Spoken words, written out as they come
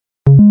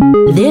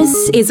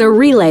This is a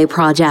Relay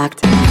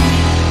project.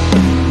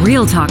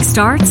 Real Talk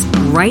starts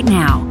right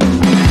now.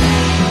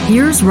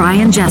 Here's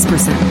Ryan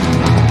Jesperson.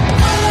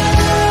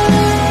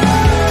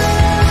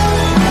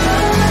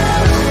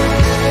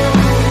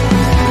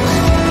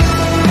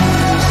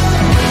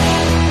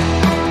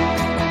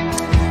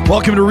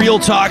 Welcome to Real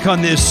Talk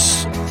on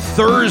this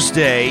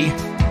Thursday.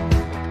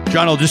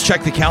 John, I'll just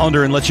check the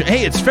calendar and let you...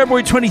 Hey, it's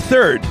February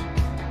 23rd.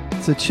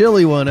 It's a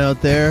chilly one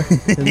out there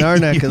in our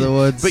neck of the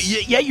woods. But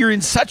yeah, you're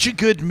in such a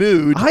good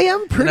mood. I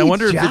am pretty and I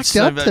wonder jacked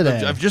if up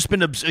today. I've just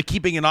been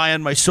keeping an eye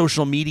on my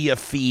social media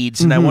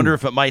feeds, and I wonder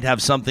if it might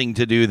have something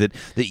to do that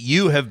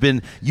you have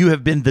been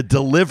the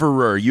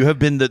deliverer, you have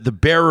been the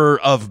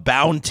bearer of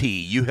bounty,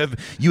 you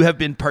have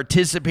been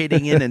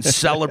participating in and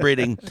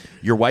celebrating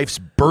your wife's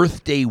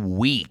birthday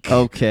week.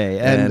 Okay,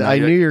 and I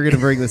knew you were going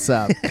to bring this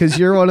up because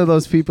you're one of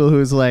those people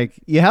who's like,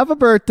 you have a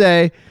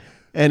birthday,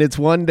 and it's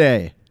one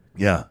day.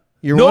 Yeah.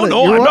 I'm not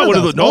one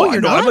of those. No,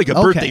 you're I'm like a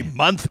okay. birthday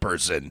month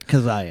person.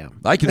 Because I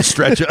am. I can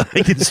stretch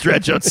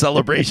out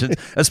celebrations,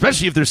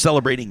 especially if they're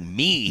celebrating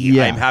me.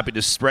 Yeah. I'm happy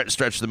to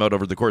stretch them out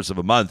over the course of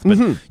a month.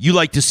 But you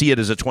like to see it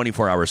as a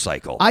 24-hour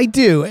cycle. I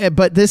do,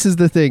 but this is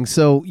the thing.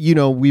 So,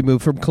 we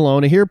moved from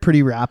Kelowna here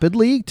pretty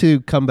rapidly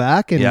to come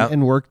back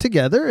and work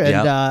together.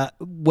 And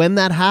when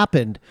that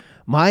happened,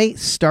 my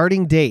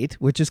starting date,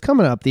 which is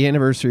coming up, the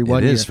anniversary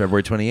one year. It is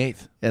February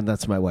 28th. And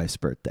that's my wife's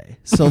birthday.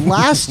 So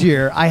last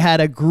year I had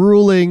a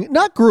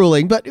not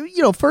grueling, but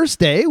first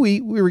day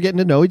we were getting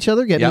to know each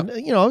other,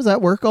 I was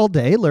at work all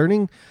day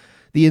learning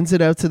the ins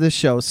and outs of this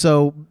show.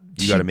 So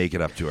you got to make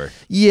it up to her.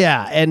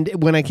 Yeah. And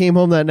when I came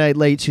home that night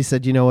late, she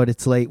said, you know what,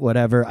 it's late,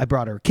 whatever. I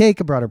brought her a cake,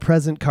 I brought her a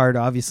present card,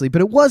 obviously,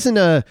 but it wasn't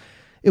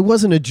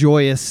a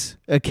joyous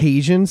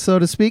occasion, so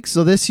to speak.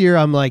 So this year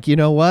I'm like, you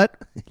know what?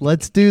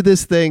 Let's do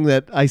this thing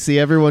that I see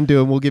everyone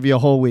doing. We'll give you a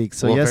whole week.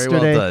 So yesterday,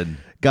 very well done.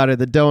 Got her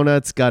the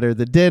donuts, got her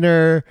the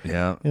dinner.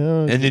 Yeah.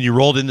 And then you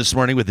rolled in this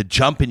morning with a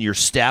jump in your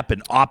step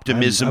and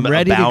optimism I'm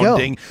ready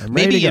abounding. To go. I'm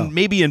ready to go.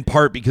 Maybe in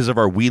part because of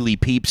our Wheelie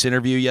Peeps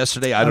interview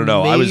yesterday. I don't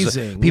know. I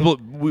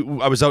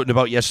was out and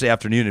about yesterday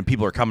afternoon, and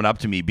people are coming up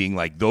to me being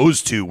like,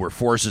 those two were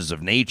forces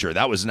of nature.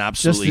 That was an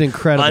absolutely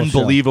incredible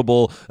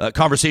unbelievable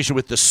conversation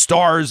with the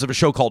stars of a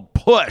show called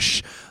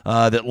Push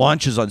that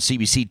launches on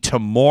CBC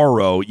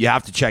tomorrow. You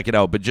have to check it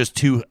out. But just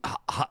two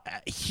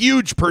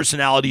huge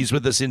personalities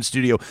with us in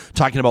studio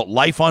talking about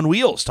life on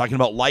wheels, talking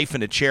about life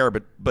in a chair,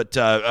 but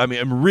I mean,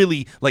 I'm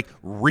really like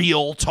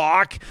real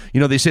talk.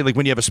 They say like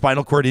when you have a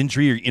spinal cord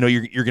injury,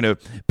 you're going to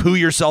poo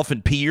yourself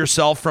and pee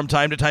yourself from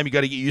time to time. You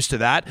got to get used to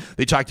that.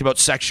 They talked about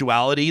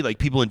sexuality, like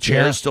people in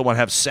chairs still want to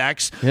have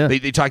sex. Yeah.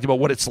 They talked about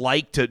what it's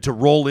like to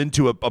roll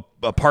into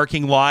a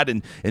parking lot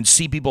and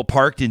see people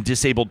parked in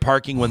disabled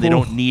parking when they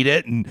don't need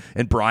it.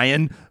 And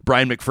Brian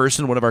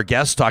McPherson, one of our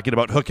guests, talking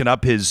about hooking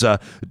up his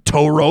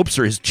tow ropes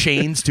or his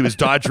chains to his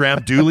Dodge Ram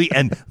dually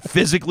and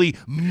physically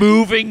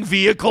moving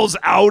vehicles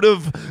out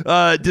of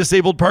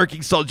disabled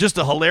parking stalls. Just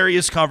a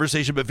hilarious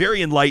conversation, but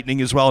very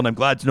enlightening as well. And I'm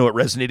glad to know it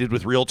resonated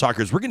with Real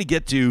Talkers. We're going to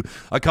get to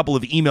a couple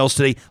of emails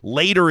today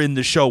later in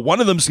the show. One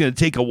of them is going to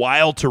take a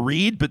while to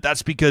read, but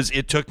that's because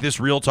it took this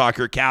Real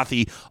Talker,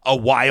 Kathy, a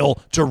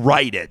while to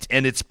write it.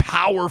 And it's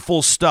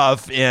powerful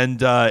stuff. And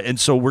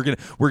so we're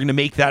gonna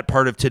make that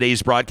part of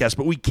today's broadcast.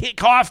 But we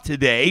kick off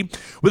today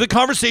with a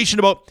conversation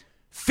about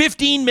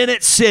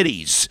 15-minute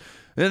cities.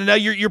 And now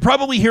you're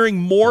probably hearing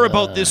more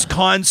about this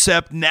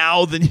concept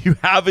now than you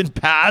have in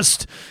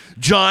past.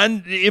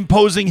 John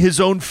imposing his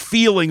own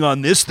feeling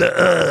on this.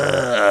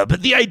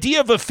 But the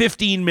idea of a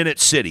 15-minute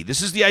city,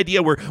 this is the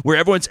idea where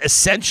everyone's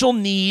essential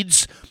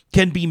needs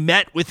can be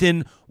met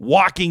within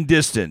walking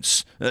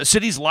distance.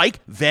 Cities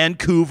like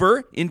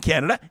Vancouver in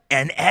Canada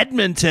and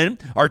Edmonton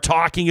are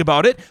talking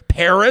about it.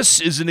 Paris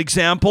is an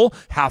example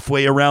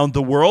halfway around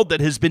the world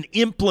that has been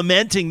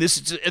implementing this.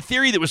 It's a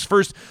theory that was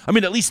first,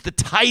 at least the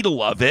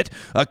title of it,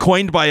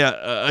 coined by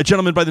a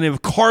gentleman by the name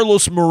of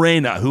Carlos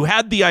Morena, who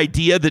had the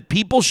idea that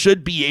people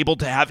should be able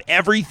to have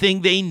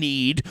everything they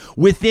need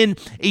within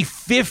a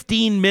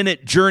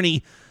 15-minute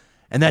journey.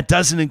 And that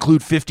doesn't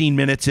include 15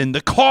 minutes in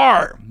the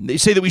car. They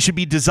say that we should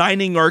be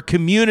designing our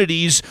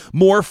communities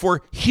more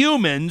for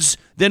humans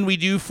than we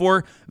do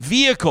for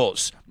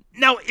vehicles.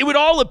 Now, it would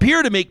all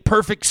appear to make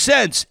perfect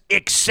sense,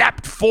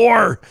 except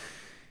for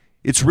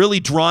it's really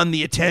drawn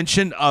the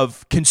attention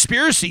of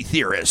conspiracy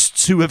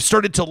theorists who have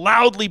started to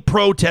loudly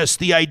protest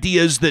the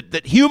ideas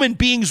that human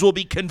beings will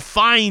be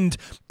confined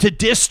to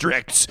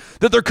districts,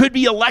 that there could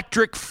be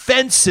electric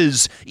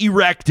fences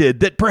erected,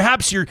 that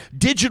perhaps your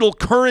digital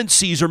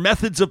currencies or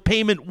methods of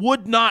payment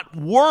would not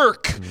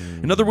work.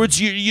 In other words,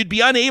 you'd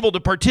be unable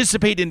to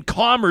participate in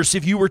commerce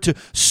if you were to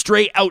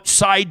stray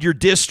outside your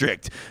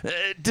district.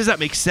 Does that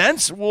make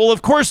sense? Well,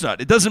 of course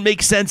not. It doesn't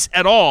make sense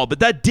at all. But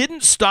that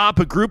didn't stop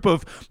a group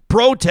of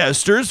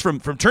protesters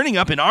from turning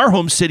up in our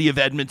home city of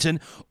Edmonton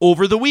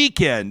over the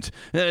weekend.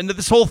 And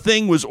this whole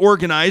thing was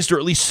organized, or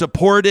at least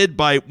supported,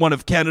 by one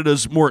of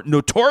Canada's more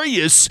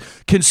notorious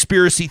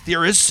conspiracy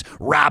theorists,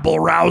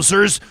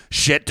 rabble-rousers,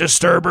 shit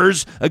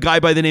disturbers, a guy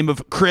by the name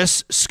of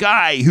Chris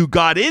Sky, who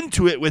got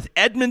into it with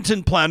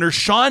Edmonton planner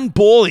Sean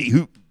Boley,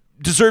 who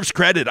deserves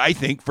credit, I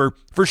think, for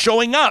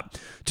showing up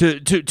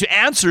to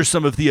answer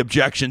some of the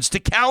objections,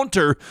 to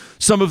counter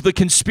some of the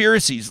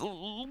conspiracies.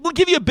 We'll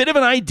give you a bit of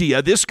an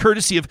idea, this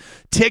courtesy of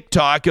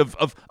TikTok,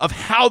 of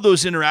how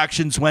those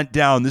interactions went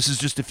down. This is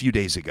just a few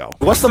days ago.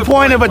 What's the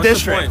point of a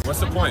district? What's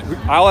the point?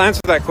 I'll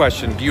answer that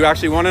question. Do you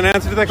actually want an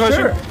answer to that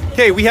question? Sure.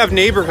 Okay, we have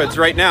neighborhoods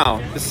right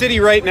now. The city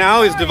right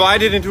now is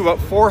divided into about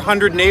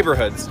 400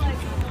 neighborhoods.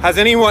 Has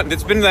anyone,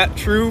 that's been that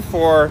true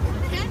for,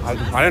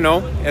 I don't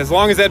know, as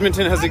long as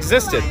Edmonton has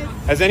existed.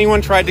 Has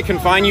anyone tried to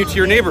confine you to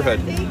your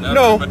neighborhood?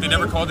 No. But they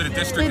never called it a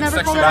district. That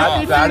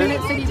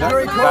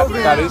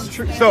is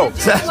true. So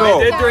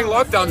they did during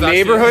lockdowns.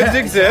 Neighborhoods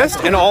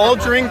exist, and all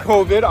during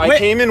COVID, I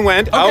came and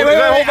went. Okay,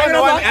 wait,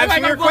 I'm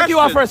answering your question. You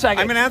off for a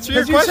second. I'm going to answer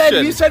your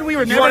question. You said we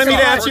were never. You wanted me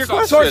to answer your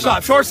question.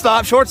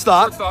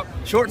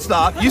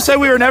 Shortstop. You said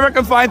we were never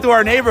confined to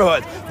our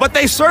neighborhood, but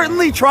they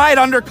certainly tried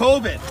under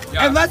COVID.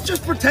 Yeah. And let's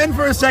just pretend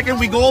for a second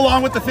we go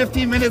along with the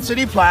 15-minute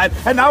city plan,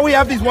 and now we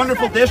have these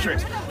wonderful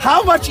districts.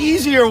 How much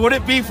easier would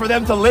it be for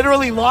them to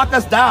literally lock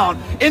us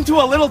down into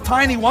a little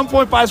tiny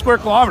 1.5 square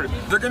kilometers?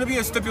 There's going to be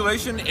a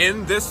stipulation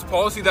in this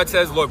policy that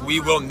says, look,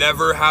 we will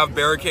never have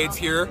barricades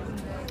here.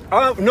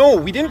 No,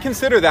 we didn't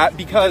consider that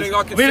because We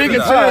didn't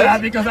consider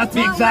that because that's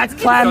the exact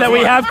plan that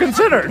we have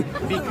considered.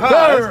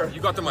 Because You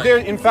got the mic.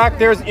 in fact,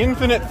 there's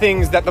infinite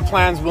things that the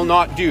plans will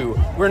not do.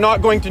 We're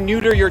not going to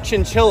neuter your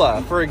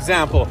chinchilla, for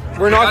example.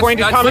 We're not going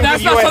to come and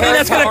give you a something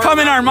that's going to come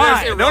in our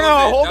mind. No,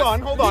 hold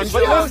on. But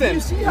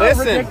listen.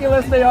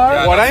 Ridiculous they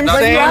are. What I'm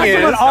saying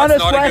is, honest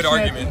that's not a good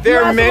question. argument.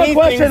 there are many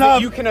things that of,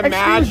 you can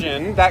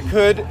imagine that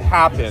could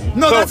happen.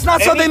 No, So that's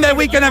not something that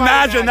we can anything you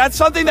might imagine. That's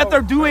something that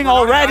they're doing We're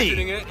not already.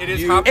 imagining it. It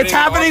is happening. It's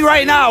happening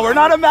right now. We're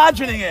not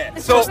imagining it.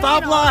 So So-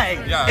 stop lying.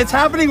 Yeah. It's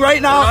happening right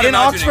We're now not in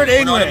imagining Oxford, it.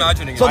 We're not England.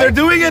 imagining it. So they're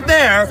doing it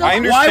there. I Why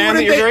understand that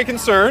wouldn't you're they? very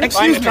concerned.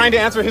 Excuse I'm me. trying to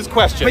answer his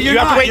question. But you're You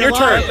have not. to wait You're your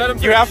lying. turn. Let him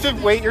You have to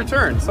wait your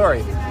turn.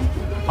 Sorry.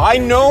 I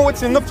know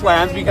what's in the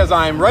plans because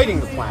I am writing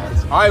the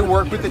plans. I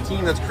work with the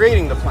team that's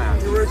creating the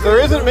plans. There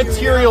isn't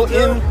material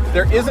in.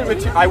 There isn't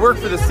material. I work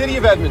for the city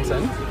of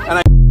Edmonton, and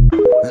I.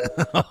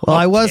 Well,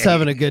 I was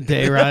having a good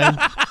day, Ryan.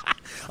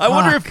 I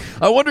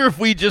wonder if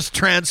we just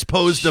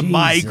transposed a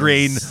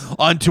migraine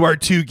onto our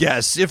two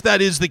guests. If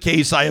that is the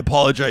case, I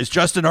apologize.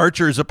 Justin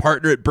Archer is a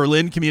partner at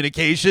Berlin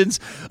Communications,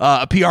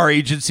 a PR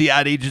agency,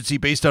 ad agency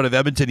based out of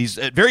Edmonton. He's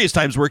at various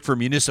times worked for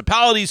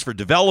municipalities, for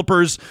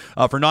developers,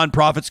 for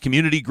nonprofits,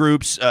 community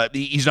groups.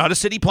 He's not a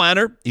city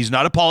planner. He's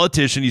not a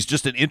politician. He's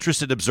just an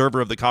interested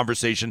observer of the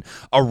conversation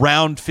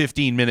around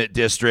 15-minute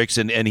districts.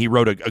 And he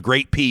wrote a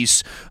great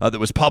piece that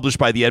was published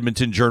by the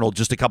Edmonton Journal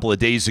just a couple of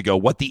days ago.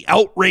 What the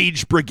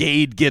Outrage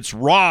Brigade gets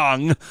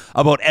wrong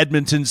about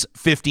Edmonton's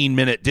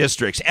 15-minute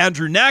districts.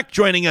 Andrew Knack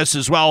joining us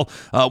as well,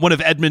 one of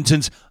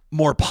Edmonton's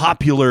more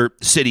popular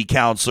city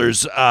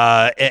councilors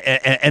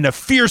and a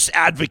fierce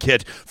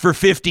advocate for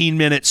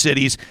 15-minute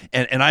cities.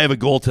 And I have a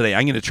goal today.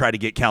 I'm going to try to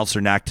get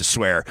Councillor Knack to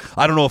swear.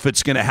 I don't know if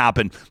it's going to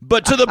happen,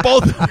 but to the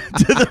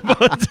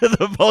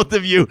both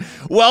of you,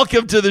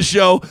 welcome to the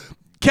show.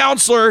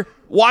 Councillor,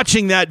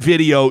 watching that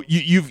video,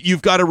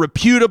 you've got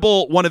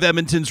one of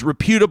Edmonton's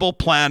reputable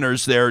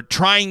planners there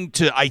trying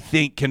to, I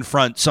think,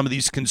 confront some of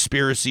these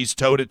conspiracies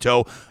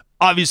toe-to-toe.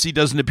 Obviously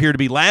doesn't appear to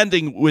be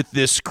landing with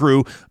this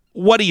crew.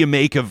 What do you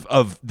make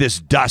of this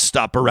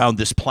dust-up around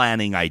this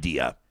planning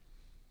idea?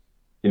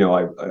 You know,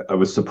 I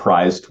was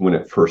surprised when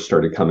it first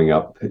started coming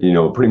up,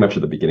 pretty much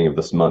at the beginning of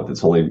this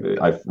month.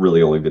 I've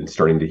really only been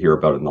starting to hear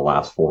about it in the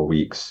last 4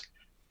 weeks.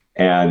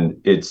 And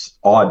it's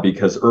odd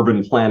because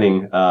urban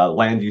planning,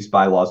 land use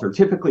bylaws are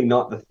typically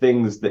not the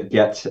things that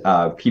get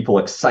people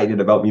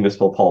excited about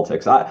municipal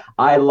politics.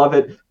 I love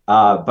it,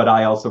 but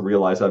I also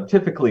realize I'm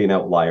typically an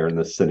outlier in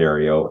this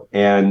scenario.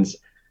 And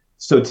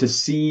so to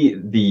see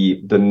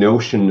the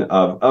notion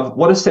of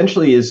what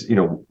essentially is,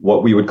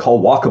 what we would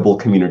call walkable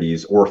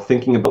communities, or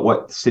thinking about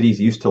what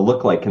cities used to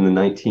look like in the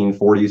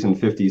 1940s and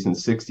 50s and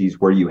 60s,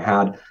 where you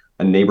had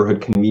a neighborhood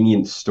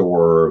convenience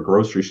store,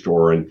 grocery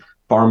store, and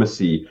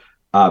pharmacy.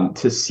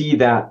 To see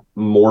that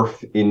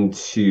morph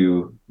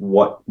into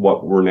what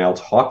we're now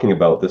talking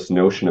about, this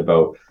notion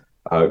about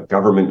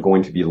government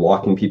going to be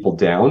locking people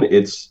down,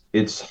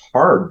 it's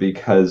hard,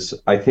 because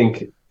I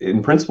think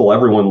in principle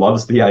everyone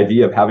loves the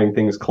idea of having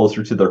things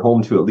closer to their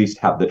home to at least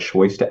have the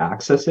choice to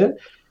access it,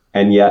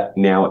 and yet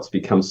now it's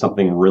become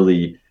something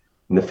really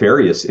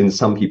nefarious in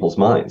some people's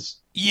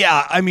minds.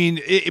 Yeah, I mean,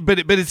 but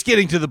it's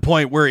getting to the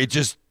point where it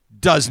just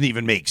doesn't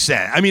even make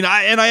sense. I mean,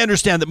 I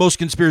understand that most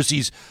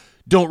conspiracies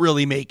don't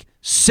really make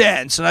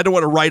sense, and I don't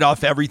want to write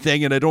off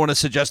everything, and I don't want to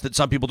suggest that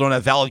some people don't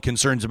have valid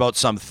concerns about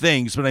some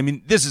things, but I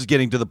mean, this is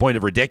getting to the point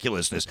of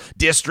ridiculousness.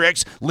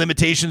 Districts,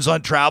 limitations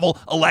on travel,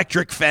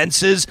 electric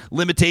fences,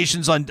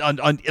 limitations on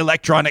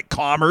electronic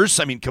commerce.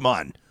 I mean, come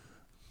on.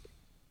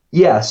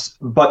 Yes,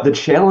 but the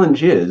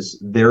challenge is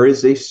there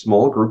is a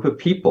small group of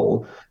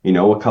people,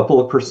 a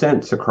couple of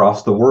percent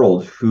across the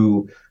world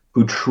who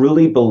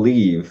truly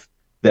believe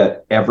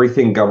that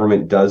everything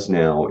government does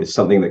now is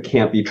something that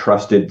can't be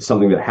trusted,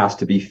 something that has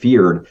to be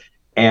feared.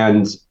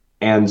 And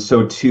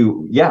so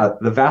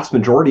the vast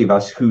majority of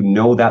us who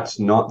know that's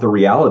not the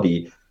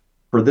reality,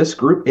 for this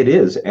group it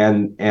is.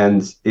 And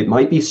it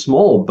might be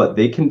small, but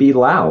they can be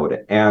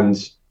loud.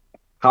 And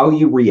how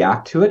you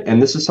react to it,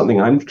 and this is something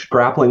I'm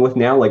grappling with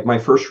now. Like, my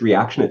first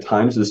reaction at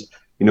times is,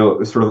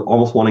 sort of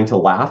almost wanting to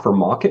laugh or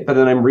mock it, but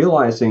then I'm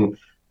realizing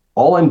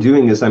all I'm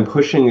doing is I'm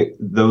pushing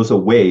those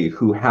away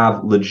who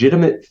have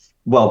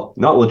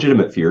not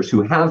legitimate fears,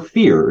 who have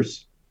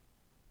fears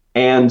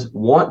and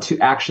want to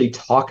actually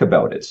talk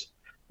about it.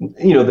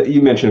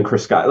 You mentioned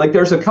Chris Scott. Like,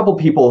 there's a couple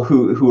people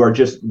who are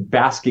just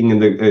basking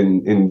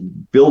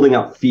in building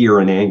up fear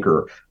and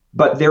anger,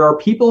 but there are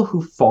people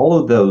who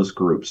follow those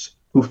groups,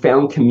 who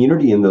found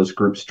community in those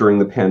groups during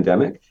the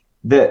pandemic,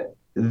 that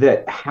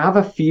have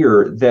a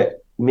fear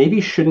that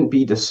maybe shouldn't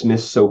be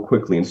dismissed so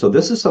quickly. And so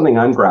this is something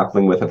I'm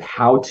grappling with, of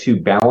how to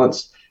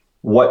balance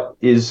what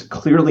is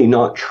clearly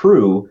not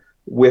true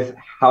with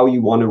how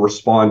you want to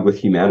respond with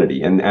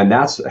humanity. And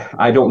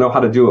I don't know how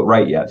to do it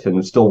right yet, and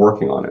I'm still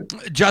working on it.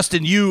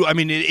 Justin,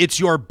 it's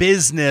your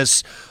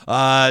business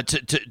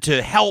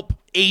to help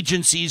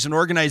agencies and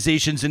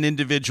organizations and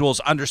individuals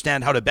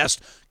understand how to best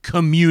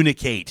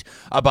communicate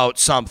about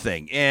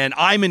something. And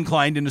I'm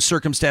inclined in a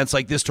circumstance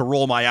like this to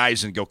roll my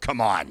eyes and go, come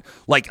on,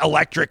 like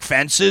electric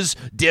fences,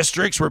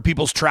 districts where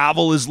people's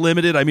travel is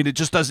limited. I mean,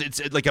 it's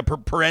like a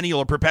perennial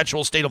or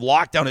perpetual state of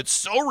lockdown. It's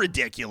so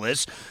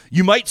ridiculous.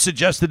 You might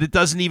suggest that it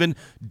doesn't even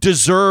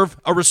deserve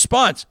a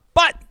response.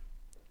 But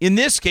in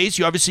this case,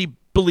 you obviously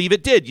believe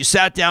it did. You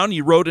sat down,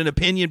 you wrote an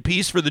opinion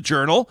piece for the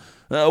Journal.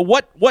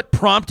 What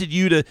prompted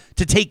you to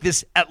take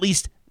this at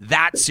least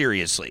that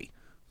seriously?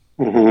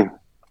 Mm-hmm.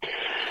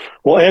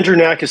 Well, Andrew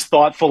Knack is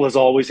thoughtful as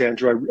always,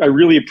 Andrew. I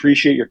really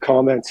appreciate your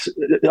comments.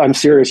 I'm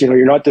serious.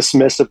 You're not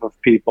dismissive of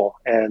people,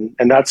 and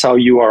that's how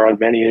you are on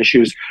many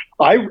issues.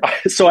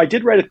 So I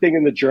did write a thing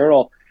in the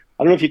Journal.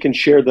 I don't know if you can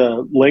share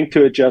the link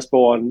to it,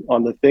 Jespo,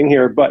 on the thing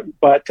here, but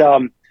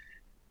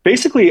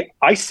basically,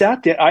 I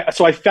sat down.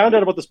 So I found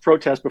out about this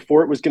protest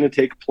before it was going to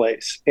take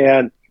place,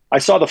 and I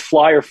saw the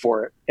flyer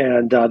for it.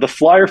 And the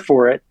flyer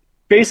for it,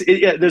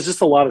 basically, there's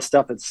just a lot of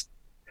stuff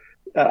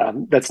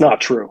that's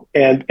not true.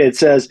 And it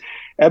says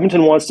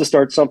Edmonton wants to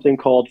start something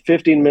called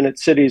 15-minute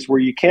cities, where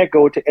you can't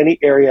go to any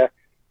area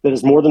that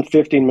is more than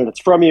 15 minutes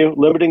from you,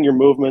 limiting your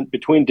movement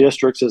between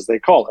districts, as they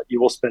call it.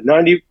 You will spend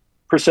 90%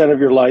 of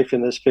your life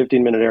in this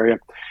 15-minute area,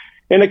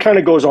 and it kind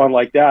of goes on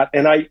like that.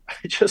 And I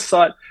just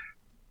thought,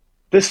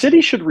 the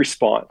city should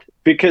respond,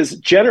 because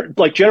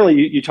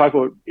generally you talk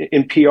about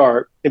in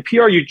PR. In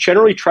PR, you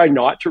generally try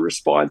not to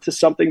respond to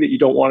something that you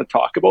don't want to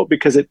talk about,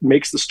 because it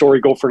makes the story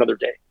go for another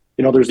day.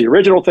 There's the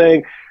original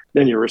thing,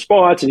 then your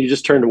response, and you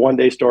just turn a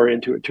one-day story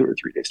into a 2 or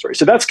 3 day story.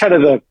 So that's kind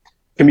of the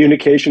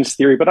communications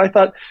theory. But I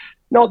thought,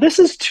 no, this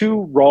is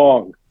too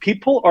wrong.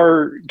 People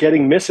are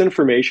getting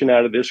misinformation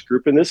out of this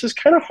group, and this is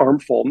kind of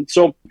harmful.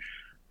 So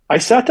I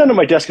sat down at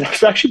my desk, and I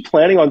was actually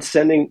planning on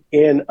sending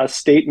in a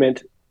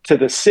statement to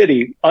the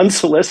city,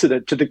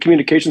 unsolicited, to the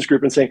communications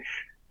group, and saying,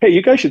 hey,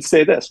 you guys should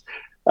say this.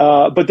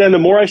 But then the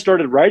more I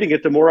started writing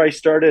it, the more I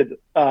started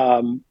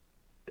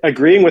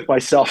agreeing with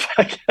myself,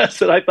 I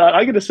guess. And I thought,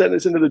 I'm going to send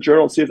this into the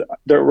Journal and see if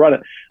they'll run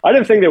it. I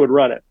didn't think they would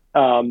run it.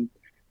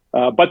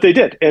 But they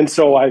did. And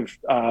so I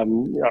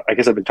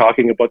guess I've been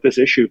talking about this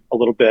issue a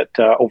little bit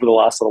over the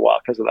last little while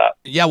because of that.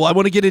 Yeah, well, I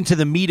want to get into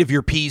the meat of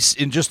your piece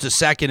in just a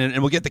second, and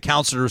we'll get the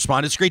councillor to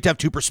respond. It's great to have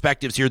two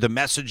perspectives here, the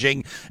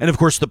messaging and, of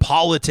course, the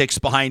politics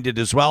behind it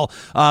as well.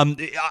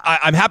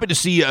 I'm happy to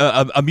see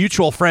a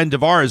mutual friend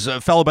of ours,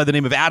 a fellow by the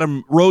name of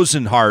Adam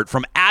Rosenhart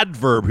from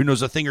Adverb, who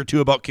knows a thing or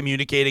two about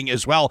communicating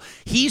as well.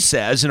 He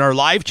says in our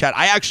live chat,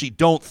 I actually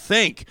don't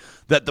think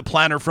that the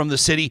planner from the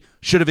city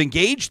should have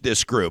engaged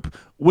this group.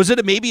 Was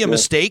it maybe a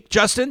mistake,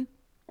 Justin?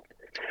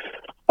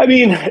 I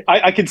mean,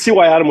 I can see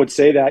why Adam would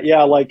say that.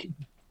 Yeah, like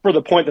for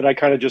the point that I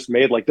kind of just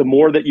made, like the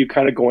more that you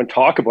kind of go and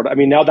talk about it, I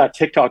mean, now that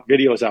TikTok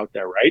video is out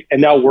there, right?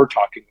 And now we're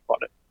talking about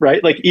it,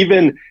 right? Like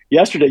even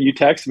yesterday you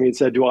texted me and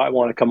said, do I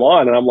want to come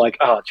on? And I'm like,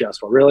 oh,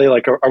 Jess, well, really?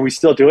 Like, are we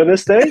still doing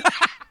this thing?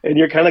 And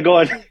you're kind of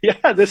going,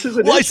 yeah, this is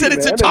an issue, I said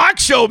it's a talk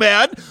show,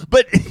 man.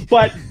 But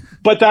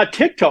that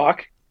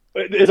TikTok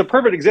is a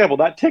perfect example.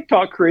 That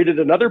TikTok created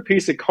another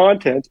piece of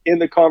content in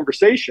the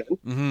conversation.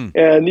 Mm-hmm.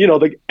 And, you know,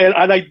 and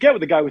I get what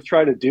the guy was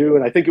trying to do.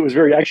 And I think it was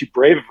very actually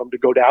brave of him to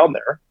go down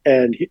there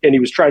and he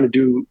was trying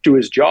to do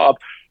his job.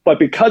 But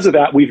because of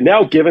that, we've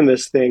now given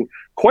this thing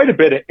quite a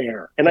bit of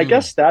air. And I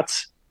guess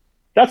that's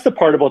the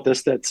part about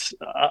this that's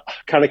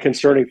kind of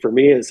concerning for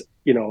me is,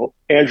 you know,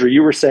 Andrew,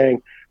 you were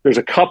saying there's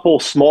a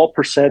couple small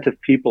percent of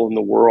people in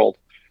the world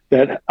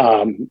that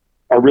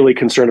are really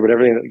concerned about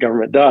everything that the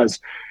government does.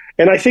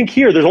 And I think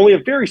here there's only a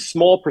very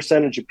small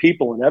percentage of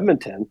people in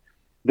Edmonton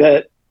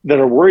that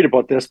are worried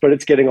about this, but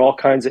it's getting all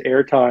kinds of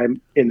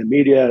airtime in the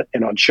media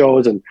and on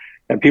shows and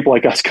people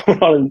like us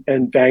coming on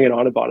and banging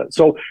on about it.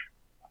 So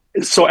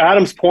So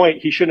Adam's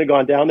point, he shouldn't have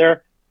gone down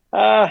there.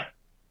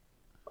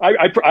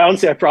 I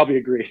honestly, I probably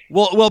agree.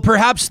 Well,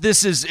 perhaps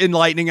this is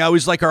enlightening. I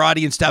always like our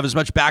audience to have as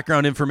much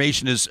background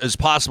information as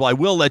possible. I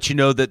will let you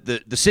know that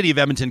the City of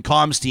Edmonton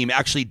comms team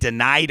actually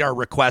denied our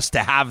request to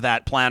have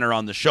that planner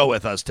on the show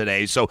with us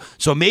today. So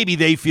maybe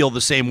they feel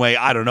the same way.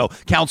 I don't know.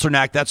 Councillor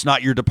Knack, that's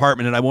not your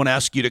department, and I won't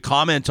ask you to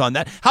comment on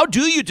that. How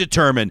do you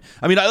determine?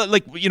 I mean,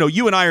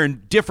 you and I are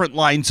in different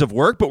lines of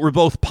work, but we're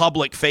both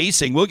public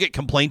facing. We'll get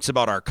complaints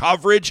about our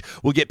coverage.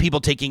 We'll get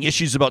people taking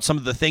issues about some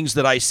of the things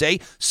that I say.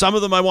 Some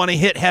of them I want to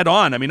hit head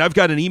on. I mean, I've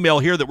got an email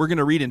here that we're going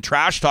to read in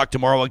Trash Talk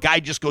tomorrow. A guy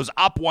just goes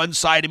up one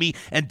side of me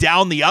and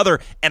down the other,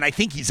 and I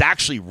think he's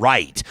actually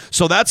right.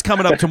 So that's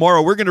coming up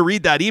tomorrow. We're going to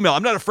read that email.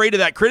 I'm not afraid of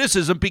that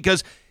criticism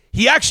because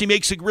he actually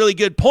makes a really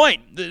good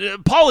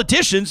point.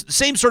 Politicians,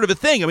 same sort of a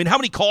thing. I mean, how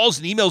many calls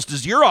and emails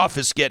does your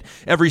office get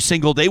every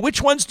single day?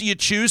 Which ones do you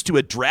choose to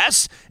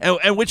address,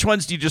 and which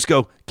ones do you just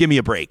go, give me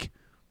a break?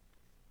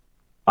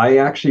 I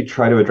actually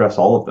try to address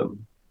all of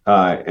them.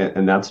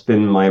 And that's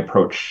been my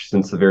approach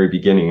since the very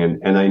beginning.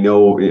 And I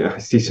know I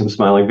see some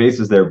smiling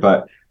faces there,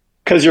 but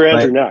because you're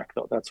Andrew Knack,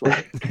 though, that's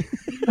why.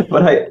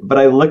 but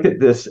I look at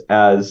this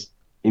as,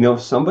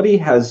 if somebody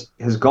has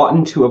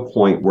gotten to a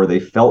point where they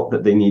felt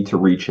that they need to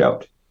reach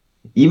out,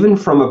 even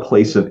from a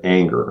place of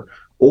anger,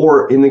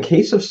 or in the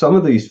case of some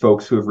of these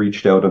folks who have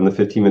reached out on the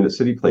 15-minute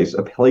city place,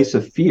 a place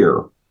of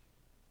fear,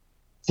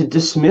 to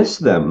dismiss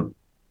them,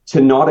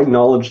 to not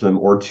acknowledge them,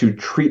 or to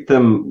treat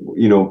them,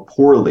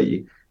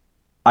 poorly,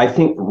 I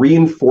think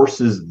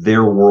reinforces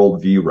their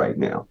worldview right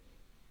now.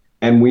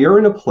 And we are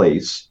in a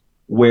place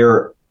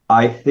where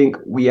I think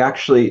we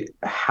actually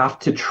have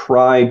to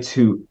try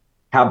to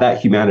have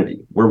that humanity,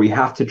 where we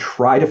have to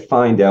try to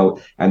find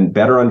out and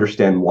better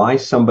understand why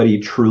somebody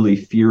truly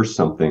fears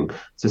something,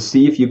 to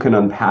see if you can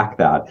unpack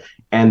that,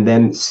 and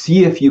then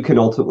see if you can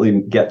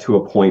ultimately get to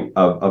a point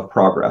of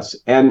progress.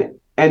 And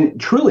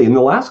truly, in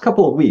the last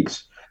couple of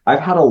weeks, I've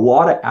had a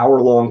lot of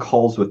hour-long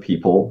calls with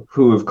people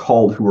who have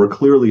called who are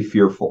clearly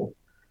fearful.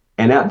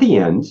 And at the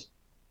end,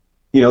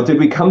 did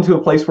we come to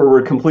a place where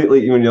we're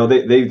completely,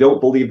 they don't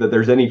believe that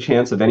there's any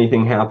chance of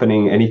anything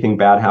happening, anything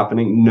bad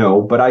happening?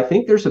 No, but I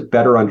think there's a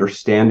better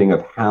understanding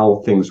of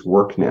how things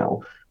work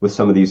now with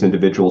some of these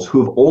individuals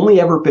who have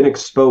only ever been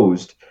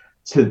exposed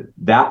to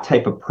that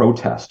type of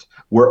protest,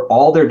 where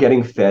all they're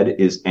getting fed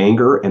is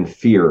anger and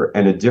fear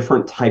and a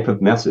different type of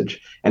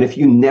message. And if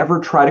you never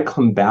try to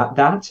combat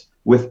that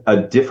with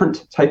a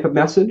different type of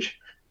message,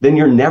 then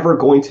you're never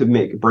going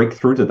to break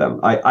through to them.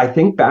 I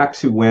think back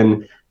to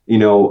when,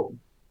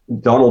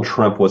 Donald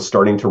Trump was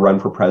starting to run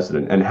for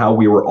president, and how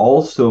we were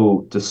all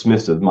so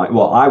dismissive.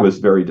 I was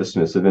very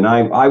dismissive, and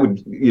I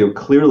would,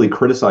 clearly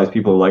criticize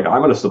people like, I'm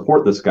going to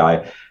support this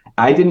guy.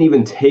 I didn't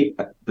even take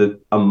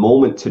a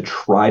moment to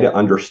try to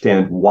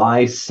understand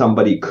why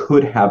somebody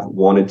could have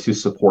wanted to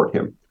support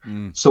him.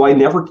 So I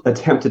never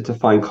attempted to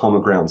find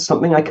common ground.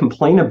 Something I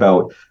complain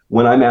about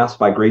when I'm asked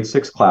by grade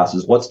 6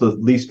 classes, what's the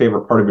least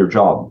favorite part of your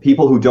job?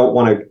 People who don't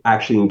want to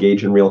actually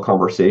engage in real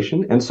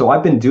conversation. And so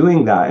I've been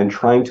doing that and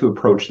trying to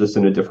approach this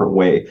in a different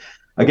way.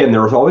 Again,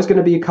 there was always going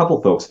to be a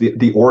couple folks,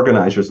 the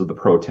organizers of the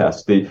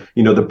protests, the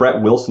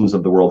Brett Wilsons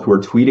of the world who are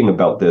tweeting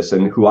about this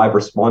and who I've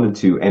responded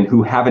to and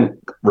who haven't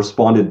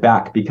responded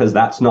back because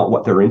that's not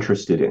what they're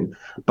interested in.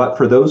 But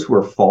for those who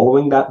are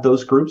following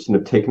those groups and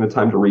have taken the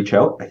time to reach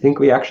out, I think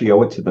we actually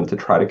owe it to them to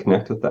try to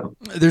connect with them.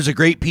 There's a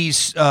great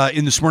piece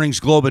in this morning's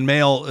Globe and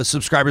Mail.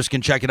 Subscribers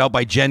can check it out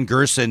by Jen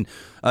Gerson.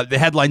 The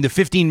headline, "The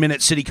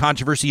 15-minute city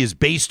controversy is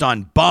based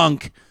on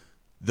bunk.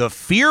 The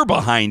fear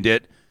behind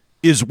it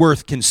is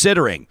worth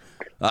considering."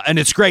 And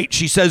it's great.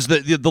 She says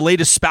that the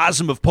latest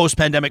spasm of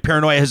post-pandemic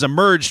paranoia has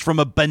emerged from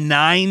a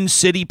benign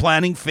city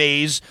planning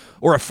phase,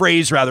 or a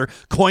phrase rather,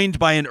 coined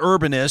by an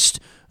urbanist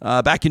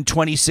back in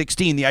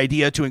 2016. The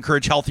idea to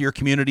encourage healthier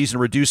communities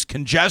and reduce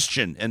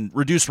congestion and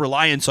reduce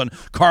reliance on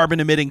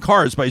carbon-emitting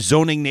cars by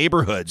zoning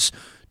neighborhoods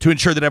to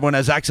ensure that everyone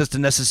has access to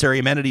necessary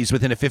amenities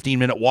within a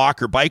 15-minute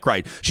walk or bike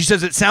ride. She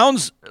says it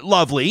sounds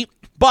lovely,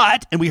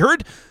 but, and we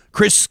heard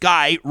Chris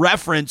Sky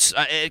reference,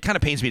 it kind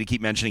of pains me to keep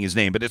mentioning his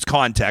name, but it's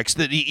context,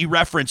 that he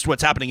referenced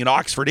what's happening in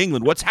Oxford,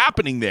 England. What's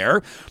happening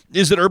there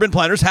is that urban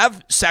planners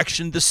have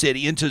sectioned the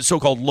city into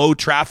so-called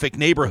low-traffic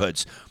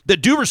neighborhoods that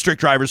do restrict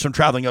drivers from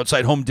traveling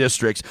outside home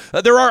districts.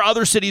 There are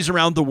other cities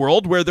around the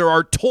world where there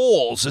are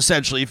tolls,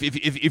 essentially.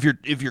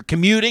 If you're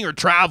commuting or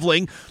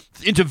traveling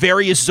into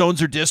various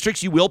zones or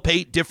districts, you will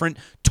pay different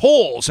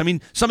tolls. I mean,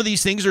 some of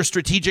these things are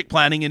strategic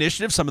planning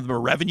initiatives. Some of them are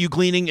revenue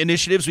gleaning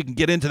initiatives. We can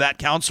get into that,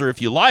 counselor,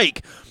 if you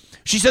like.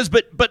 She says,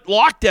 but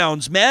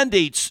lockdowns,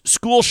 mandates,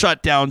 school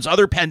shutdowns,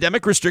 other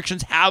pandemic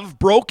restrictions have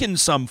broken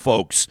some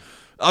folks,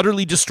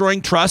 utterly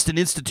destroying trust in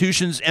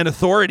institutions and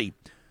authority.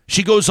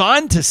 She goes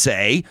on to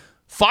say,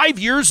 5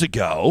 years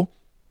ago,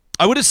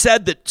 I would have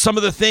said that some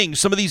of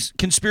these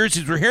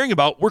conspiracies we're hearing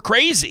about were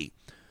crazy.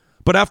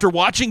 But after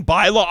watching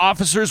bylaw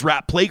officers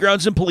wrap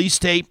playgrounds in police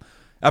tape,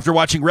 after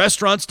watching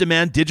restaurants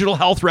demand digital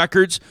health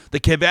records, the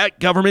Quebec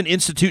government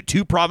institute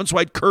 2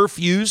 province-wide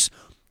curfews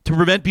to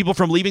prevent people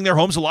from leaving their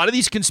homes, a lot of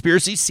these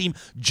conspiracies seem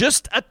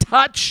just a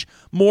touch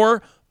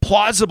more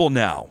plausible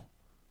now.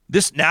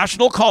 This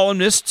national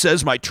columnist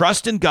says my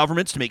trust in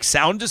governments to make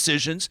sound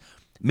decisions,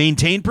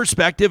 maintain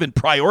perspective, and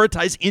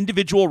prioritize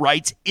individual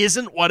rights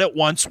isn't what it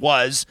once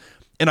was,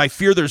 and I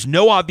fear there's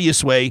no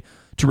obvious way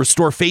to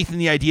restore faith in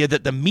the idea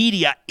that the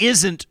media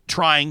isn't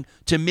trying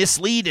to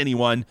mislead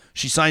anyone.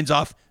 She signs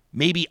off,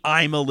 maybe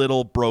I'm a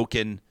little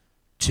broken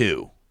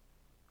too.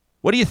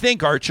 What do you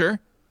think, Archer?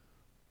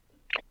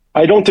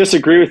 I don't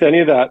disagree with any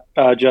of that,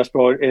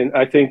 Jespo, and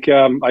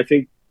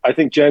I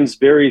think Jen's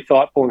very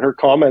thoughtful in her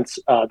comments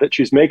that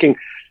she's making.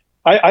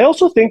 I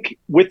also think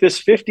with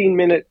this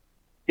 15-minute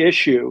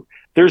issue,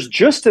 there's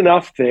just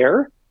enough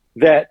there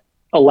that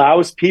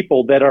allows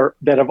people that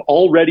have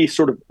already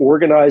sort of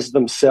organized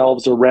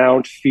themselves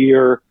around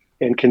fear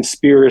and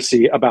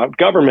conspiracy about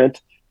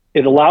government.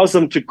 It allows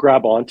them to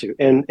grab onto.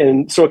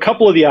 And so a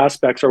couple of the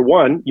aspects are,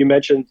 one, you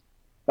mentioned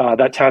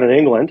that town in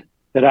England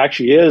that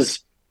actually is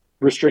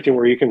restricting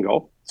where you can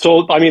go.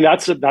 So, I mean,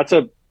 that's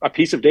a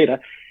piece of data.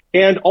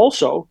 And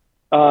also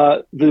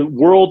the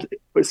world,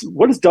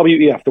 what is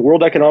WEF? The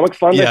World Economic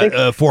Fund, I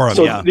think? Forum,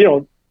 so, yeah.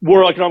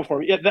 World Economic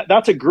Forum. Yeah,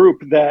 that's a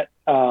group that,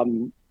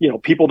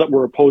 people that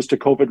were opposed to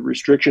COVID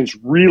restrictions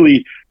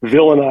really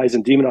villainize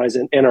and demonize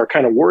and are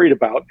kind of worried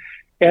about.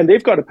 And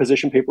they've got a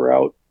position paper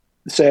out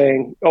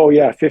saying, oh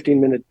yeah,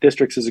 15-minute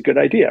districts is a good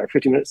idea, or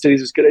 15-minute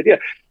cities is a good idea.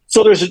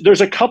 So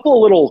there's a couple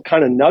of little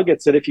kind of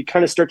nuggets that if you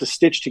kind of start to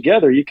stitch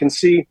together, you can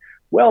see,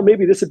 well,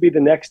 maybe this would be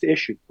the next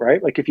issue,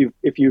 right? Like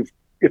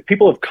if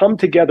people have come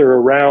together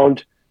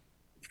around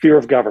fear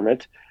of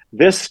government,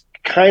 this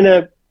kind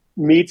of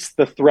meets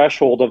the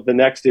threshold of the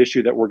next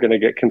issue that we're going to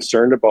get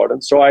concerned about.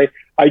 And so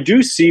I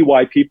do see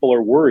why people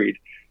are worried.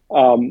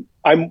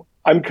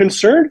 I'm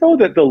concerned though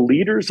that the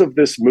leaders of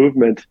this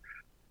movement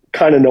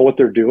kind of know what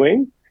they're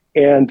doing,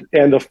 and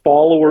the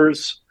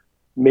followers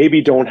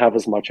maybe don't have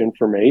as much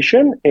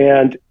information,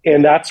 and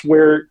that's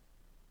where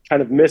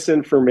kind of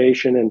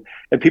misinformation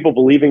and people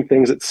believing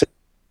things that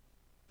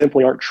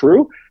simply aren't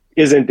true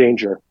is in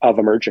danger of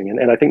emerging.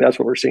 And I think that's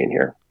what we're seeing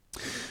here.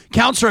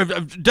 Counselor,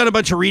 I've done a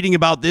bunch of reading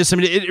about this. I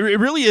mean, it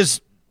really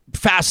is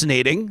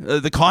fascinating,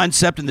 the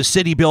concept and the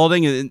city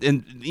building,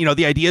 and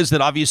the idea is that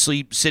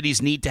obviously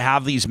cities need to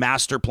have these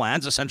master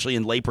plans, essentially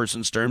in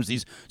layperson's terms,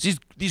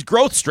 these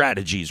growth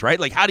strategies, right?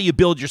 Like, how do you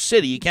build your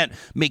city? You can't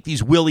make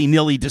these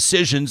willy-nilly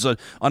decisions on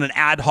an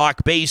ad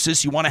hoc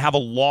basis. You want to have a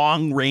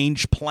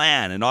long-range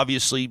plan, and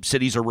obviously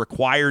cities are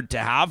required to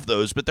have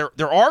those, but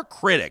there are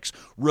critics,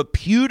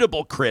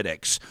 reputable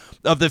critics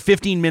of the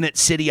 15-minute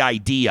city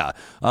idea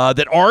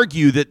that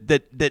argue that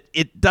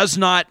it does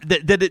not,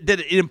 that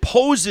it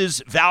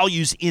imposes values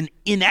in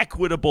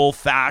inequitable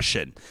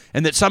fashion,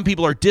 and that some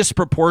people are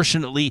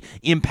disproportionately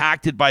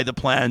impacted by the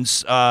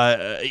plans,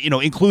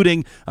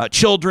 including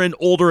children,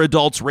 older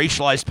adults,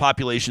 racialized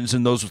populations,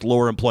 and those with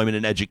lower employment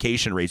and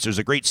education rates. There's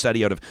a great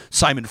study out of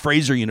Simon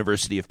Fraser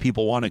University if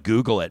people want to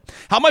Google it.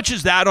 How much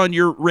is that on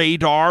your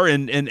radar,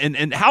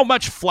 and how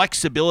much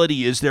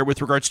flexibility is there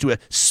with regards to a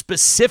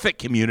specific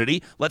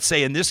community, let's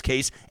say in this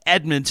case,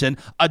 Edmonton,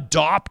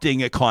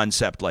 adopting a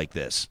concept like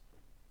this?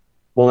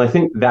 Well, I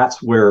think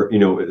that's where,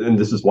 and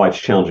this is why it's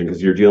challenging,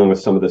 because you're dealing with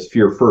some of this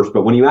fear first.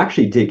 But when you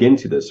actually dig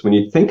into this, when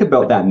you think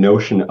about that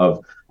notion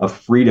of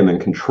freedom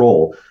and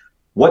control,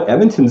 what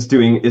Edmonton's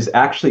doing is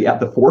actually at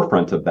the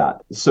forefront of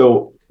that.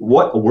 So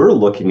what we're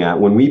looking at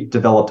when we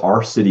developed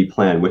our city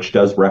plan, which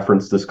does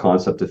reference this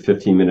concept of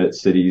 15-minute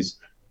cities,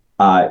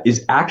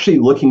 is actually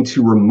looking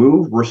to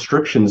remove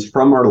restrictions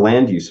from our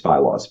land use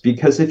bylaws.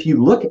 Because if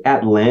you look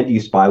at land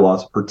use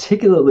bylaws,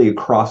 particularly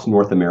across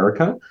North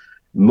America,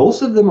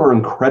 most of them are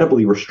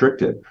incredibly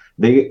restrictive.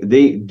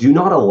 They do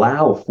not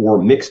allow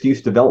for mixed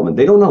use development.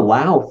 They don't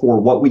allow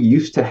for what we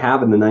used to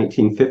have in the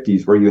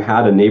 1950s, where you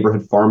had a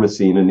neighborhood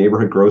pharmacy and a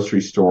neighborhood grocery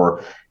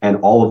store and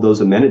all of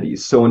those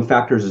amenities. So in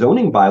fact, our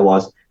zoning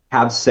bylaws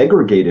have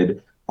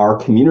segregated our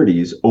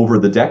communities over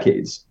the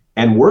decades.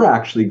 And we're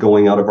actually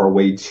going out of our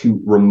way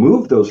to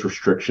remove those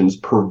restrictions,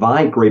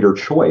 provide greater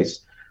choice.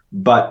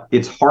 But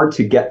it's hard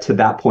to get to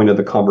that point of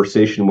the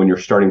conversation when you're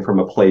starting from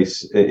a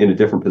place in a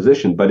different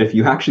position. But if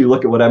you actually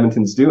look at what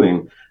Edmonton's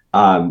doing,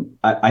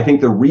 I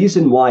think the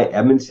reason why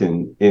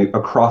Edmonton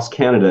across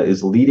Canada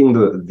is leading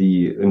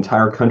the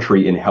entire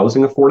country in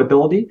housing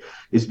affordability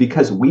is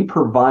because we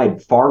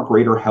provide far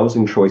greater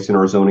housing choice in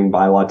our zoning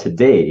bylaw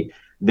today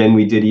than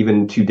we did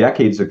even 2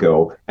 decades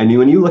ago. And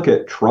when you look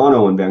at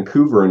Toronto and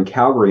Vancouver and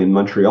Calgary and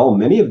Montreal,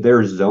 many of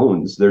their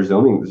zones, their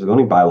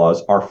zoning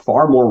bylaws are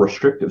far more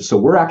restrictive. So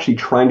we're actually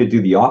trying to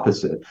do the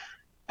opposite.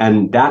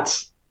 And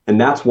that's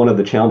one of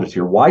the challenges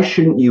here. Why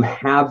shouldn't you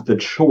have the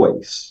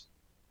choice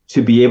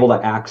to be able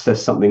to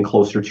access something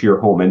closer to your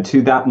home? And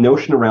to that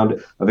notion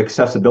of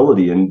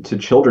accessibility and to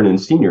children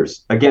and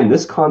seniors, again,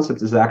 this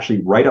concept is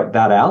actually right up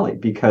that alley,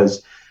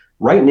 because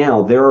right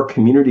now there are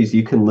communities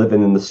you can live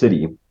in the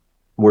city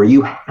where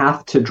you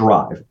have to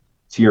drive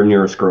to your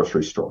nearest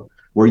grocery store,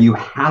 where you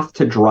have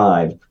to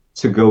drive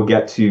to go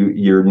get to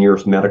your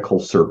nearest medical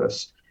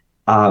service.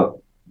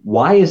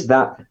 Why is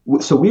that?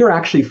 So we are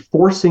actually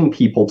forcing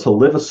people to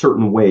live a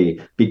certain way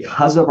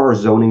because of our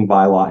zoning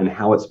bylaw and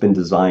how it's been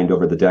designed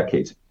over the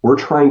decades. We're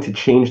trying to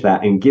change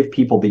that and give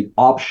people the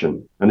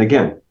option, and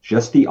again,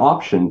 just the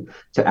option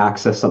to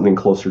access something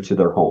closer to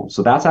their home.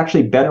 So that's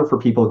actually better for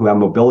people who have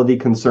mobility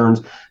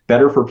concerns,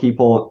 better for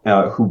people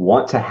who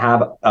want to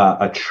have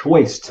a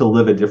choice to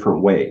live a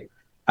different way.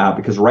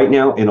 Because right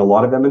now, in a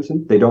lot of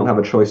Edmonton, they don't have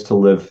a choice to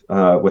live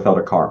without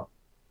a car.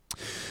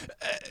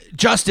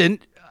 Justin,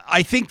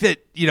 I think that,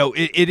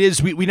 it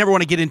is, we never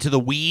want to get into the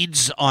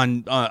weeds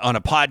on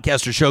a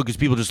podcast or show because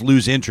people just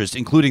lose interest,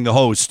 including the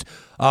host.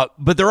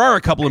 But there are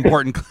a couple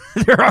important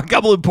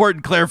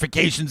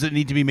clarifications that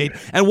need to be made,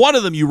 and one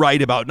of them you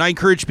write about. And I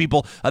encourage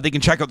people; they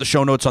can check out the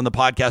show notes on the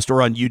podcast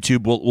or on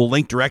YouTube. We'll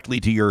link directly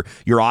to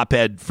your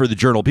op-ed for the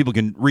Journal. People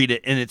can read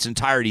it in its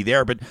entirety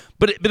there. But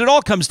it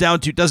all comes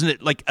down to, doesn't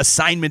it, like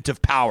assignment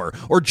of power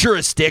or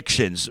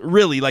jurisdictions?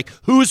 Really, like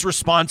who's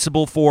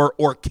responsible for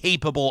or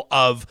capable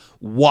of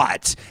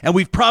what? And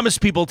we've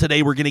promised people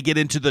today we're going to get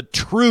into the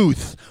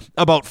truth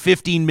about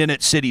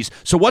 15-minute cities.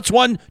 So what's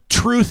one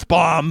truth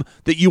bomb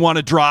that you want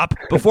to drop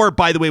before,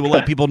 by the way, we'll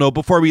let people know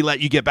before we let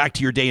you get back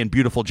to your day in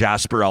beautiful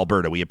Jasper,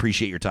 Alberta? We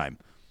appreciate your time.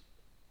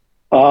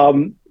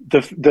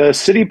 The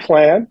city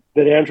plan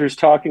that Andrew's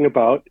talking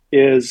about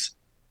is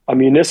a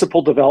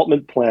municipal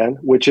development plan,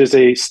 which is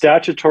a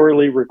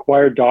statutorily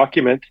required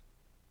document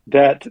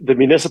that the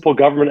Municipal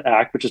Government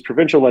Act, which is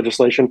provincial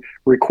legislation,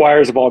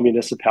 requires of all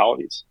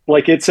municipalities.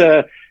 Like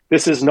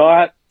this is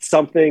not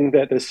something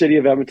that the city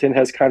of Edmonton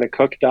has kind of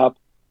cooked up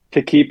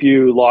to keep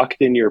you locked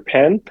in your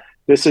pen.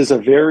 This is a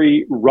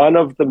very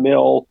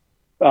run-of-the-mill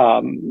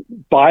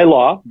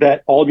bylaw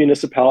that all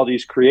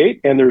municipalities create,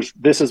 and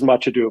this is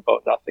much ado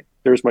about nothing.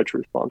 There's my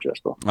truth bomb,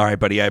 Jesper. All right,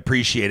 buddy, I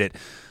appreciate it.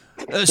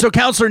 So,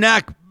 Councillor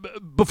Knack,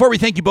 before we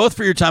thank you both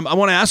for your time, I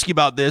want to ask you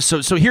about this.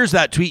 So here's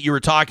that tweet you were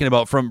talking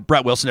about from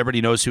Brett Wilson. Everybody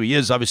knows who he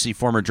is, obviously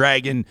former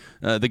Dragon,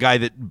 the guy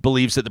that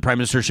believes that the Prime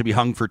Minister should be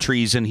hung for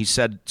treason. He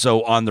said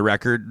so on the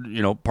record,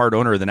 part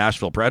owner of the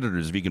Nashville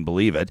Predators, if you can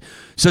believe it.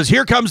 Says,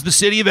 here comes the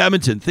city of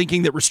Edmonton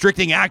thinking that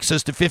restricting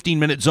access to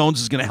 15-minute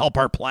zones is going to help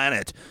our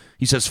planet.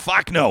 He says,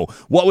 fuck no.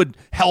 What would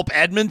help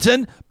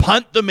Edmonton?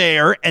 Punt the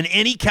mayor and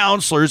any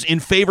councillors in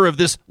favor of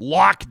this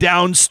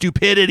lockdown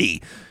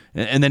stupidity.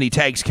 And then he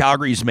tags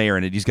Calgary's mayor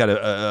in it. He's got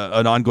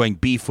an ongoing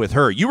beef with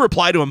her. You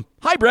reply to him,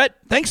 hi, Brett.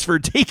 Thanks for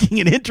taking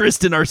an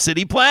interest in our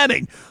city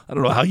planning. I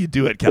don't know how you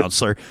do it,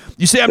 Councillor.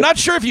 You say, I'm not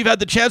sure if you've had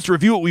the chance to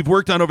review what we've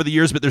worked on over the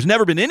years, but there's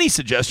never been any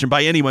suggestion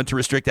by anyone to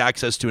restrict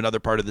access to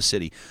another part of the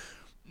city.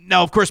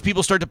 Now, of course,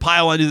 people start to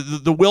pile on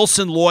the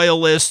Wilson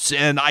loyalists,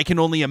 and I can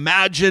only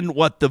imagine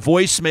what the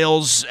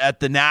voicemails at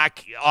the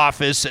NAC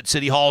office at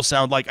City Hall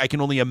sound like. I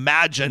can only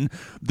imagine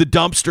the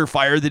dumpster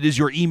fire that is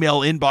your email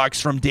inbox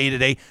from day to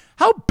day.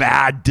 How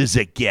bad does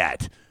it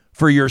get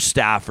for your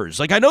staffers?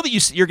 Like, I know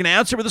that you're going to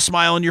answer with a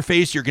smile on your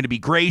face. You're going to be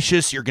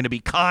gracious. You're going to be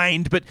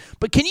kind.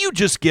 But can you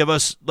just give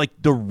us, like,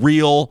 the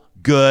real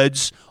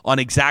goods on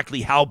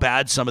exactly how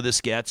bad some of this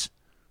gets?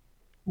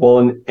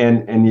 Well,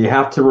 and you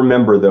have to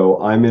remember,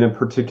 though, I'm in a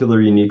particular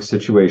unique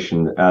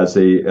situation as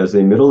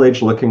a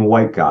middle-aged looking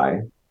white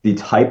guy. The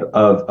type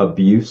of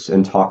abuse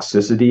and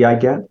toxicity I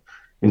get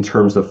in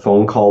terms of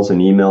phone calls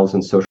and emails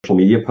and social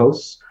media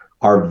posts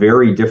are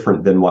very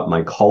different than what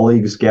my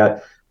colleagues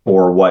get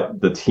or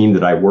what the team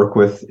that I work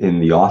with in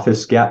the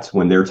office gets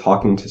when they're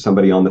talking to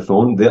somebody on the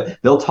phone.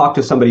 They'll talk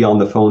to somebody on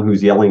the phone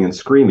who's yelling and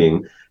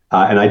screaming,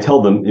 and I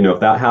tell them, if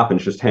that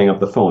happens, just hang up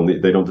the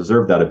phone. They don't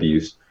deserve that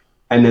abuse.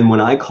 And then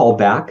when I call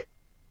back,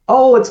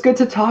 oh, it's good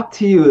to talk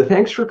to you.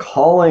 Thanks for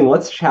calling.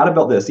 Let's chat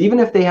about this. Even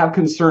if they have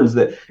concerns,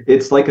 that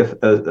it's like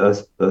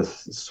a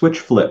switch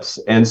flips.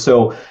 And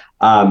so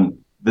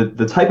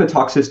the type of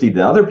toxicity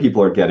that other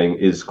people are getting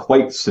is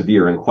quite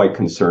severe and quite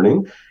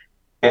concerning.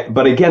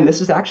 But again, this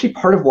is actually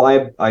part of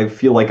why I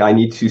feel like I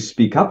need to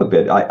speak up a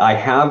bit. I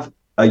have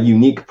a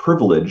unique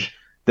privilege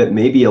that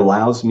maybe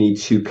allows me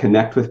to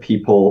connect with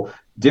people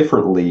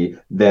differently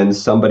than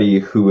somebody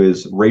who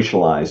is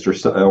racialized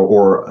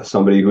or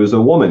somebody who is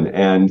a woman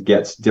and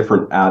gets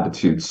different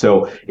attitudes.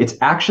 So it's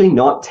actually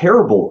not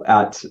terrible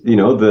at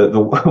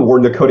the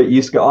Ward Dakota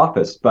East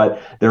office,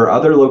 but there are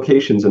other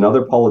locations and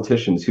other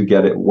politicians who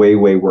get it way,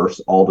 way worse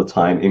all the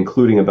time,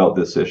 including about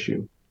this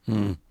issue.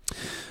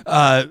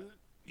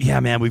 Yeah,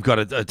 man, we've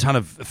got a ton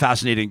of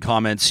fascinating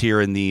comments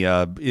here in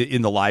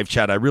the live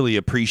chat. I really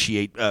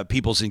appreciate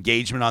people's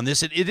engagement on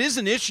this. It is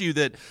an issue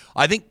that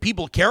I think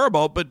people care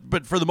about,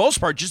 but for the most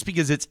part, just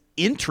because it's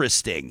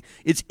interesting.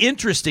 It's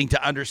interesting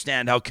to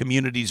understand how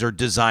communities are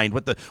designed,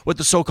 what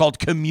the so-called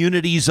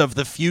communities of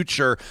the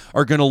future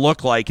are going to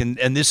look like,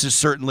 and this is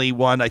certainly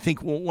one. I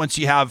think once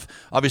you have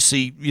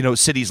obviously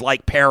cities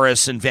like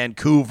Paris and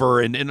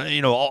Vancouver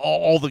and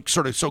all the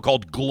sort of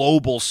so-called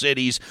global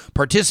cities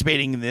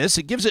participating in this,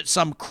 it gives it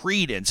some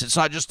credence. It's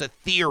not just a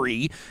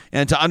theory,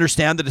 and to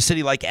understand that a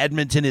city like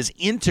Edmonton is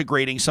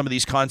integrating some of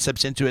these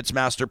concepts into its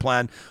master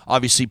plan,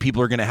 obviously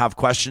people are going to have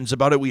questions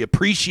about it. We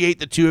appreciate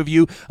the two of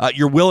you.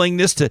 Your willingness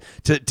willingness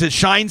to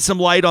shine some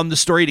light on the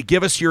story, to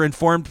give us your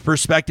informed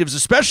perspectives,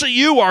 especially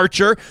you,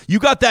 Archer. You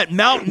got that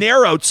mountain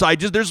air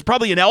outside. There's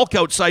probably an elk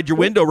outside your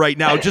window right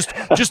now,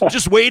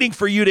 just waiting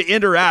for you to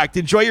interact.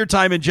 Enjoy your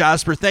time in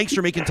Jasper. Thanks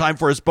for making time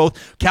for us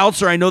both.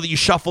 Counselor, I know that you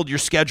shuffled your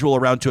schedule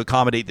around to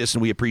accommodate this,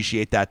 and we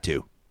appreciate that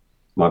too.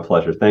 My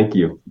pleasure. Thank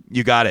you.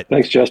 You got it.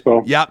 Thanks,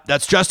 Jespo. Yeah,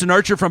 that's Justin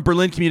Archer from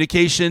Berlin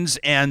Communications,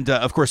 and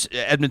of course,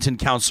 Edmonton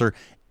Councillor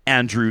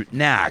Andrew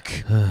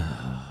Knack.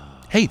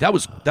 Hey, that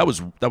was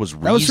reason. That was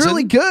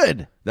really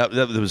good. That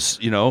was,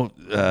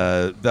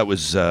 that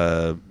was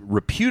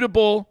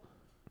reputable,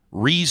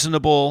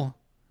 reasonable,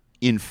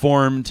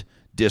 informed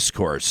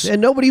discourse.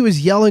 And nobody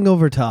was yelling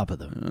over top of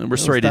them. We're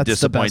sorry to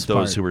disappoint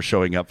those who were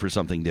showing up for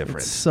something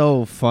different. It's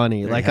so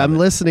funny. Like, I'm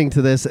listening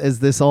to this as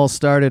this all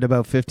started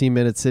about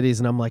 15-minute cities,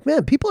 and I'm like,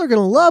 man, people are going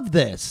to love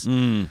this.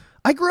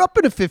 I grew up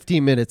in a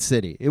 15-minute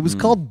city. It was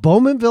called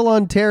Bowmanville,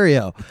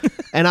 Ontario.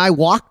 And I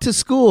walked to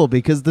school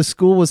because the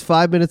school was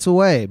 5 minutes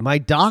away. My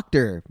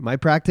doctor, my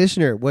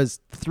practitioner,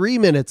 was 3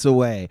 minutes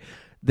away.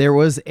 There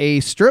was a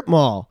strip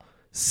mall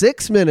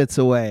 6 minutes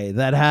away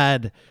that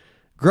had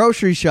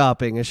grocery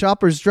shopping, a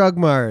Shoppers Drug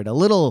Mart, a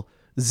little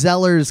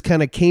Zellers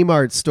kind of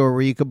Kmart store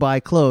where you could buy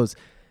clothes.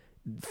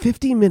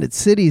 15-minute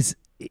cities,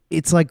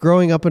 it's like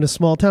growing up in a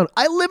small town.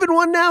 I live in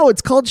one now.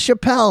 It's called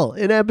Chappelle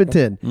in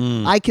Edmonton.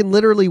 I can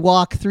literally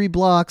walk 3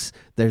 blocks.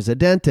 There's a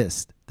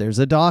dentist. There's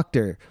a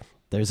doctor.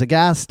 There's a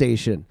gas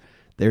station.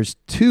 There's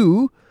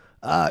 2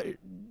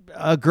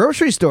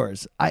 grocery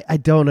stores. I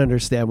don't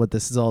understand what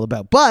this is all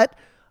about. But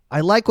I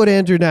like what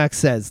Andrew Knack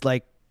says.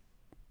 Like,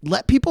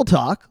 let people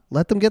talk.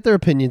 Let them get their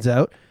opinions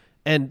out.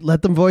 And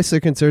let them voice their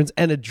concerns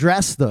and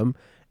address them.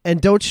 And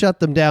don't shut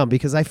them down.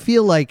 Because I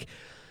feel like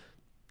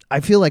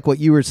what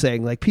you were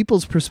saying, like,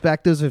 people's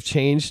perspectives have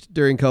changed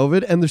during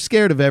COVID and they're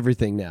scared of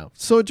everything now.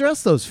 So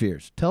address those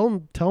fears.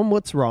 Tell them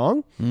what's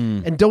wrong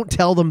and don't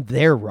tell them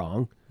they're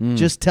wrong.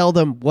 Just tell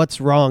them what's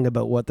wrong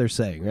about what they're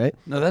saying, right?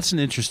 No, that's an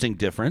interesting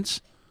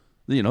difference.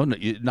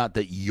 Not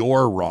that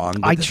you're wrong.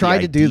 But I try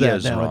to do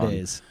that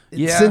nowadays.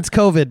 Yeah. Since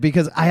COVID,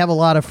 because I have a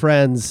lot of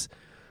friends.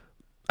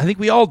 I think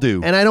we all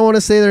do. And I don't want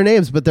to say their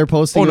names, but they're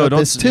posting about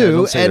this too.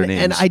 Don't say their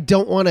names. And I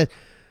don't want to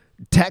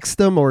text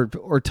them or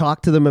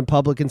talk to them in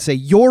public and say,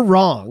 you're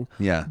wrong.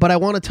 Yeah. But I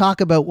want to talk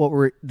about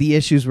the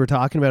issues we're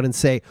talking about and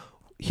say,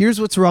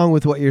 here's what's wrong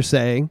with what you're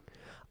saying.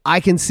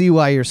 I can see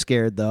why you're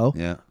scared, though.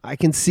 Yeah. I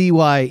can see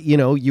why,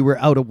 you were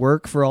out of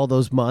work for all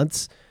those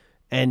months.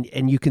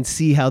 And you can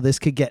see how this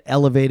could get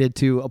elevated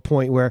to a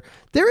point where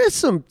there is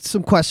some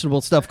questionable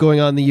stuff going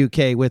on in the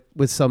UK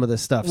with some of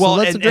this stuff. Well,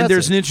 so and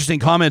there's an interesting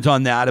comment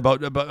on that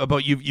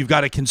about you've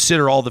got to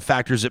consider all the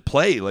factors at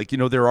play. Like,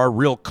 there are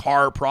real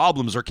car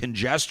problems or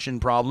congestion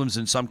problems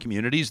in some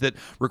communities that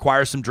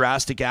require some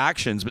drastic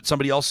actions. But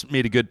somebody else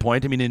made a good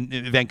point. I mean,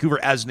 in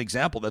Vancouver, as an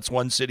example, that's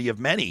one city of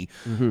many.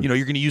 You're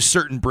going to use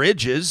certain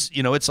bridges.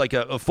 It's like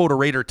a photo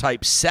radar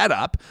type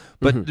setup,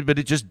 but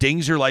it just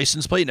dings your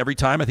license plate. And every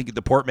time, I think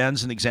the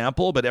Portman's an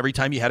example, but every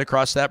time you head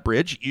across that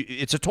bridge,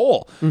 it's a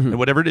toll, and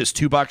whatever it is,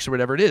 $2 or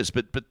whatever it is.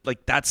 But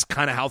like, that's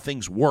kind of how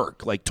things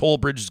work. Like, toll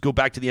bridges go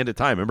back to the end of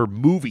time. Remember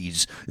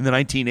movies in the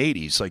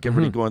 1980s? Like,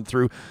 everybody going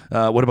through.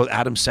 What about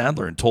Adam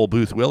Sandler and Toll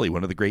Booth Willie?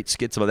 One of the great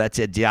skits about that's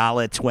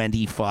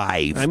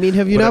 $1.25. I mean,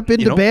 have you not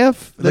been to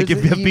Banff? Like,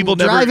 if people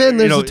drive never in,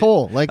 there's a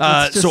toll. Like,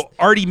 so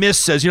Artie Miss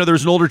says, there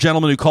was an older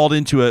gentleman who called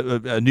into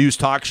a news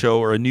talk show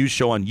or a news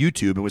show on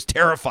YouTube and was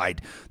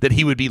terrified that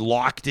he would be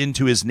locked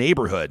into his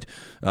neighborhood.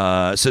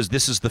 Says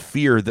this is the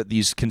fear that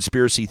these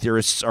conspiracy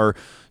theorists are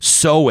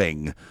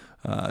sowing.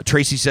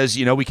 Tracy says,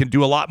 we can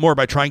do a lot more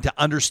by trying to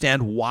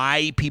understand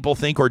why people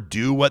think or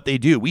do what they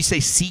do. We say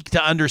seek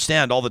to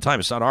understand all the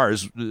time. It's not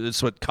ours.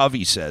 It's what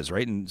Covey says,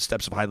 right? In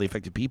Steps of Highly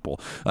Effective People.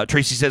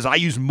 Tracy says, I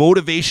use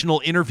motivational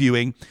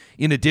interviewing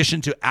in addition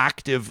to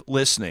active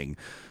listening.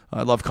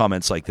 I love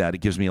comments like that. It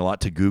gives me a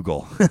lot to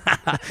Google.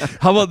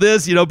 How about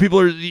this? People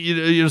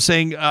are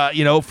saying,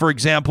 for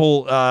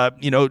example,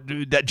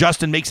 that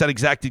Justin makes that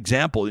exact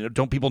example.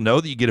 Don't people know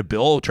that you get a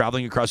bill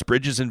traveling across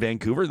bridges in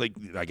Vancouver? Like,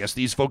 I guess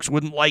these folks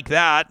wouldn't like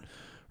that,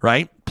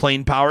 right?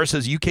 Plain Power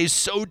says UK is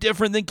so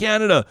different than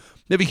Canada.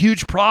 They have a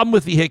huge problem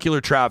with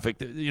vehicular traffic.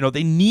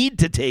 They need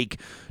to take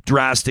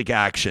drastic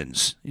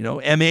actions.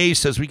 MA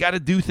says we got to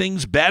do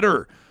things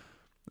better.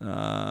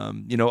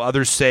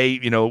 Others say,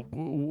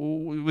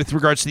 with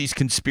regards to these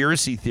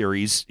conspiracy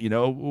theories,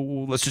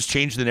 let's just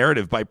change the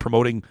narrative by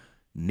promoting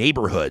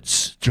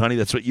neighborhoods. Johnny,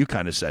 that's what you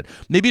kind of said.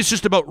 Maybe it's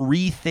just about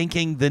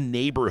rethinking the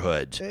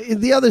neighborhood.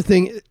 The other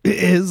thing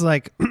is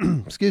like,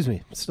 excuse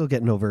me, I'm still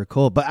getting over a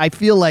cold, but I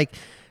feel like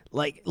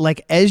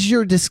as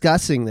you're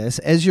discussing this,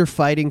 as you're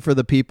fighting for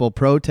the people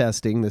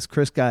protesting, this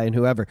Chris guy and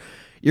whoever,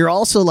 you're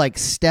also like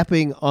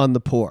stepping on the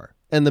poor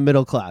and the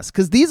middle class,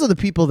 because these are the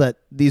people that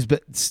these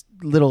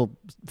little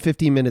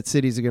 15-minute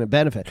cities are going to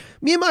benefit.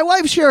 Me and my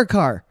wife share a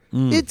car.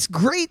 It's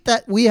great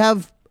that we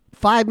have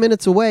 5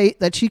 minutes away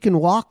that she can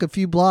walk a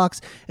few blocks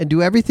and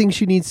do everything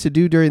she needs to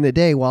do during the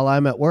day while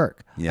I'm at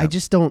work. Yeah. I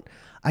just don't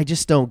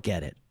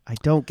get it. I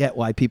don't get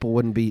why people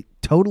wouldn't be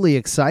totally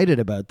excited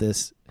about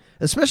this,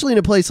 especially in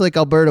a place like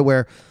Alberta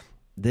where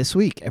this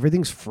week.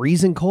 Everything's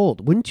freezing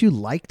cold. Wouldn't you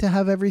like to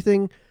have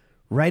everything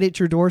right at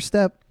your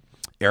doorstep?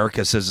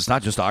 Erica says it's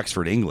not just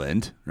Oxford,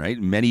 England, right?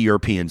 Many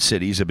European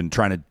cities have been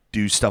trying to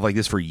do stuff like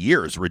this for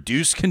years.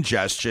 Reduce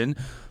congestion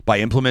by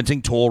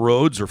implementing toll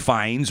roads or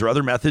fines or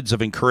other methods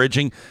of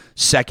encouraging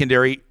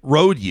secondary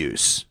road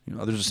use.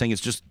 Others are saying it's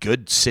just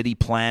good city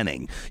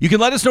planning. You can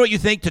let us know what you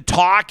think to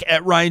talk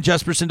at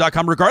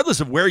RyanJesperson.com,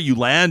 regardless of where you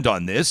land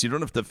on this. You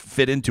don't have to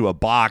fit into a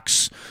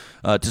box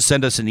to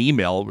send us an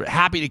email. We're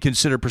happy to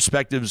consider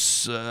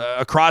perspectives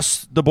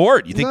across the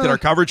board. You think that our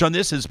coverage on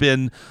this has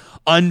been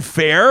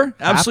unfair?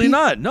 Absolutely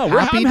not. No, we're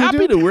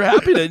happy to. We're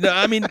happy to.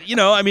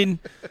 No,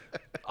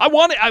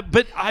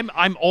 but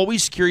I'm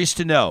always curious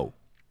to know.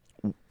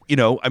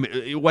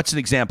 What's an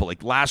example?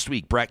 Like last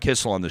week, Brett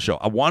Kissel on the show.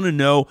 I want to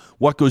know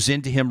what goes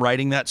into him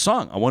writing that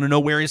song. I want to know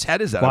where his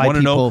head is at. I want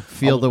to know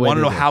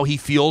how he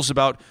feels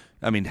about.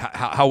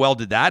 How well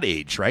did that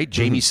age, right?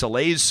 Jamie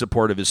Soleil's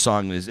support of his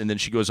song, and then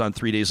she goes on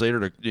 3 days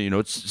later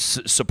to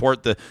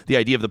support the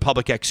idea of the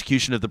public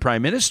execution of the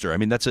prime minister. I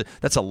mean, that's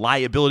a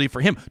liability for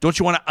him. Don't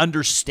you want to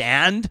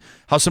understand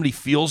how somebody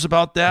feels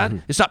about that?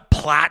 It's not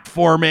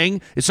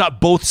platforming. It's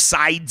not both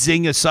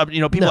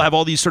sidesing. People have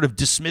all these sort of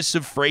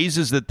dismissive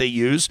phrases that they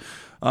use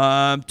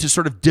to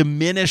sort of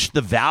diminish the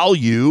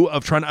value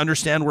of trying to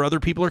understand where other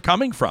people are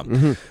coming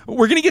from.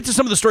 We're going to get to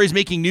some of the stories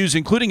making news,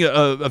 including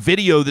a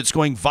video that's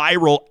going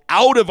viral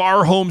out of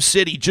our home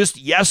city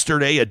just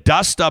yesterday, a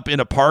dust-up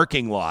in a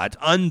parking lot.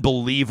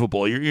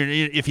 Unbelievable.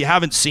 If you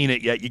haven't seen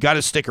it yet, you got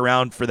to stick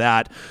around for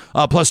that.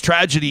 Plus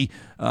tragedy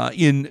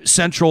in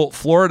Central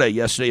Florida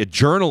yesterday, a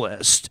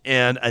journalist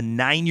and a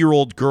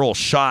 9-year-old girl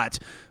shot.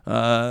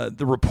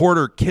 The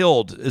reporter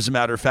killed, as a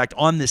matter of fact,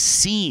 on the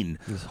scene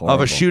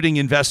of a shooting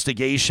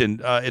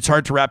investigation. It's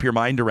hard to wrap your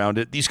mind around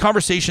it. These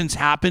conversations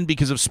happen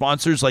because of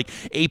sponsors like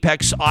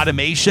Apex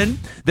Automation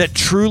that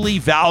truly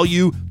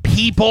value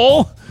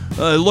people.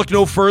 Look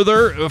no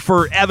further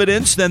for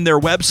evidence than their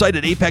website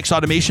at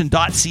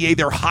apexautomation.ca.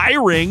 They're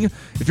hiring,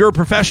 if you're a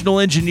professional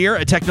engineer,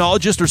 a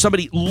technologist, or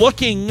somebody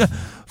looking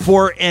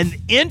for an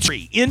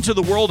entry into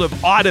the world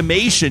of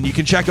automation. You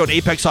can check out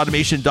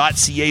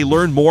apexautomation.ca,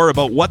 learn more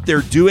about what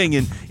they're doing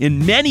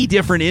in many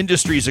different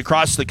industries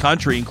across the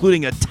country,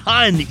 including a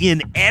ton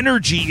in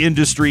energy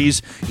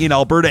industries in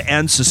Alberta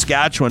and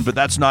Saskatchewan. But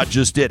that's not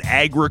just it.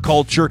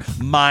 Agriculture,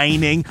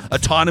 mining,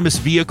 autonomous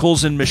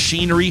vehicles and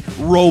machinery,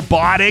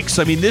 robotics.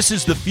 I mean, this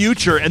is the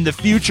future, and the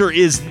future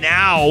is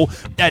now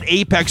at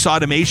Apex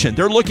Automation.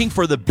 They're looking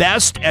for the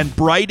best and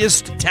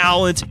brightest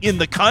talent in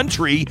the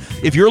country.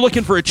 If you're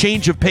looking for a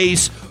change of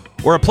pace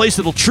or a place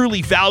that'll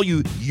truly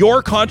value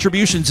your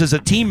contributions as a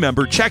team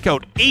member, check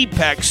out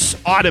Apex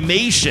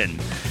Automation.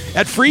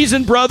 At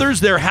Friesen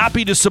Brothers, they're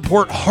happy to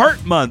support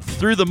Heart Month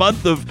through the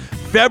month of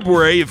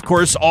February, of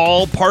course,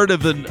 all part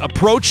of an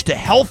approach to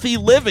healthy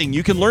living.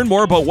 You can learn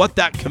more about what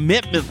that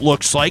commitment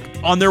looks like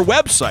on their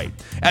website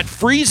at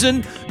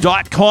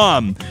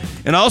friesen.com.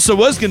 And I also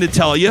was going to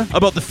tell you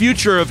about the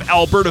future of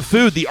Alberta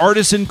food, the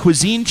Artisan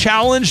Cuisine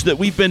Challenge that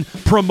we've been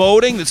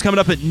promoting that's coming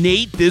up at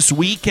Nate this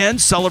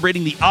weekend,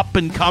 celebrating the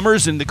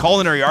up-and-comers in the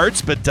culinary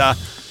arts. But,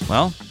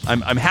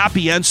 I'm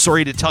happy and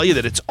sorry to tell you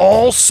that it's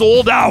all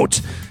sold out.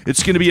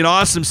 It's going to be an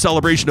awesome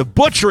celebration of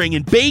butchering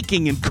and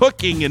baking and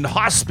cooking and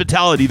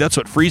hospitality. That's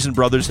what Friesen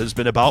Brothers has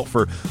been about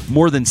for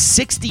more than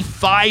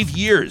 65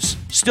 years.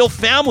 Still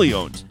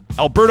family-owned,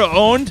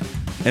 Alberta-owned,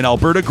 and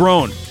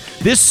Alberta-grown.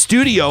 This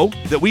studio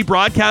that we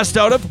broadcast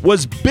out of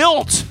was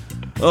built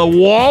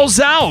walls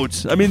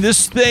out. I mean,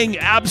 this thing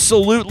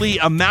absolutely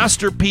a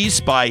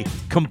masterpiece by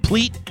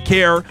Complete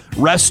Care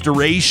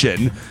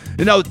Restoration.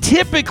 Now,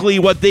 typically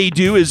what they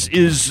do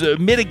is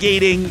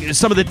mitigating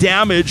some of the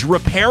damage,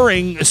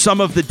 repairing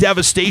some of the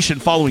devastation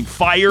following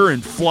fire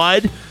and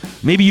flood.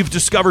 Maybe you've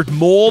discovered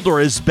mold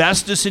or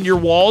asbestos in your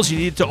walls. You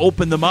need to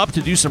open them up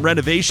to do some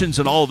renovations,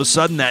 and all of a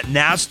sudden that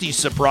nasty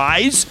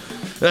surprise.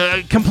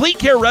 Complete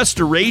Care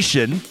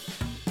Restoration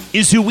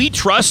is who we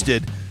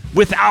trusted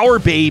with our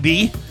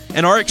baby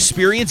and our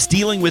experience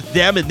dealing with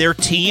them and their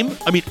team.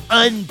 I mean,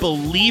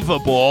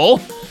 unbelievable.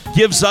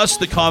 Gives us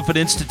the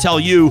confidence to tell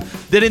you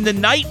that in the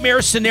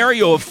nightmare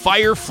scenario of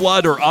fire,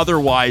 flood, or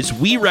otherwise,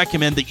 we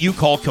recommend that you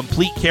call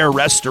Complete Care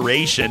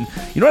Restoration.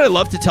 You know what I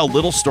love to tell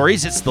little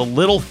stories? It's the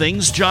little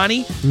things,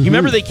 Johnny. You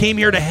remember they came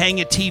here to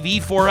hang a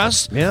TV for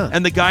us? Yeah.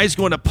 And the guy's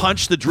going to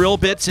punch the drill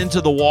bits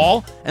into the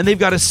wall, and they've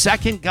got a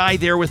second guy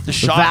there with the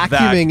shop vac.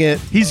 Vacuuming it.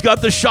 He's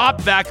got the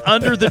shop vac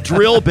under the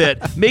drill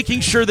bit,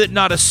 making sure that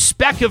not a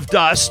speck of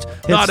dust,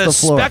 not a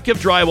speck of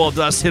drywall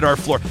dust hit our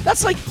floor.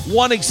 That's like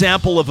one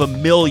example of a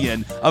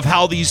million of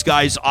how these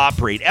guys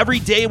operate. Every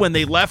day when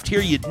they left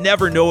here, you'd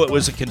never know it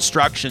was a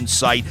construction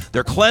site.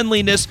 Their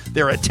cleanliness,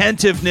 their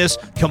attentiveness,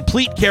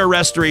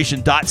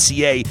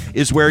 CompleteCareRestoration.ca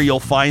is where you'll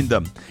find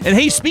them. And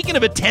hey, speaking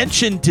of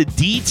attention to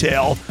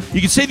detail, you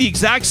can say the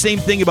exact same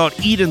thing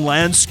about Eden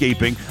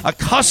Landscaping, a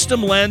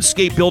custom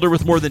landscape builder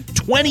with more than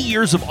 20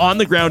 years of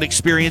on-the-ground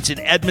experience in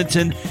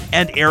Edmonton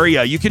and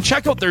area. You can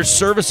check out their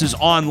services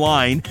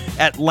online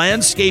at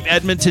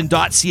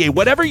landscapeedmonton.ca.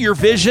 Whatever your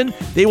vision,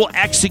 they will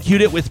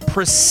execute it with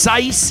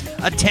precise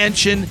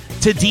attention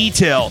to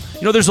detail.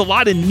 You know, there's a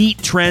lot of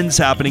neat trends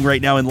happening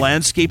right now in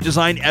landscape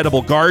design,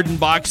 edible garden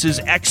boxes,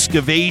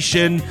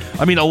 excavation.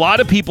 I mean, a lot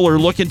of people are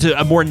looking to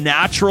a more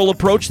natural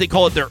approach. They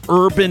call it their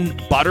urban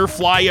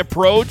butterfly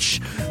approach.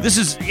 This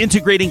is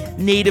integrating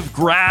native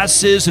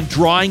grasses and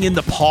drawing in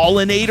the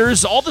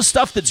pollinators. All the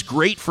stuff that's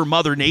great for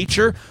Mother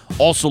Nature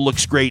also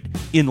looks great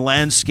in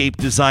landscape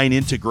design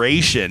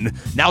integration.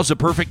 Now's the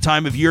perfect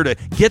time of year to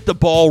get the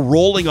ball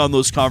rolling on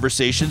those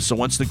conversations, so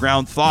once the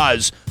ground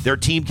thaws, their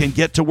team can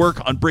get to work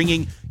on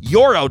bringing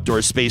your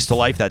outdoor space to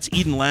life. That's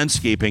Eden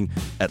Landscaping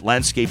at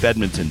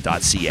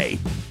landscapeedmonton.ca.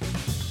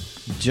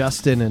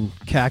 Justin and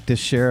Cactus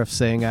Sheriff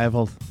saying I have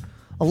a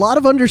lot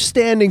of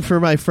understanding for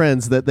my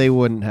friends that they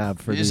wouldn't have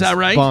for these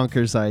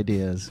bonkers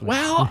ideas.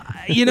 Well,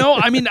 you know,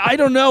 I mean, I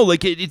don't know.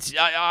 Like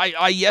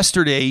I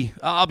yesterday,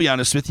 I'll be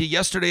honest with you.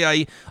 Yesterday,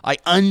 I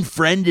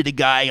unfriended a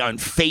guy on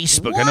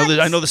Facebook. What?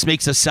 I know this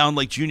makes us sound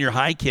like junior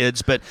high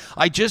kids, but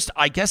I've sort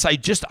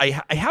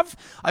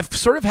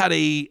of had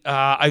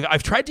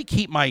I've tried to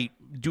keep my.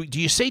 Do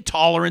you say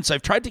tolerance?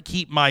 I've tried to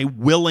keep my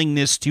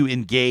willingness to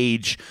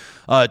engage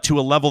to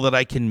a level that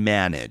I can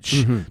manage.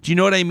 Mm-hmm. Do you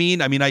know what I mean?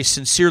 I mean, I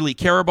sincerely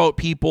care about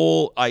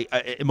people.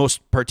 I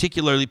most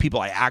particularly people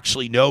I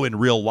actually know in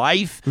real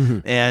life,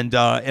 mm-hmm. and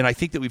I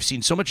think that we've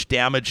seen so much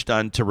damage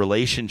done to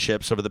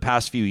relationships over the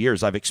past few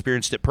years. I've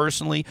experienced it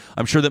personally.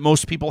 I'm sure that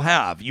most people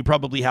have. You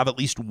probably have at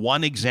least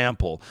one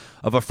example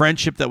of a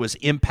friendship that was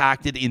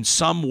impacted in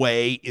some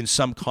way, in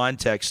some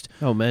context.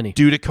 Oh, many.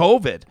 Due to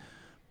COVID.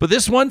 But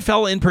this one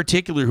fella in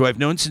particular, who I've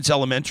known since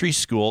elementary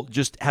school,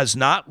 just has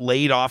not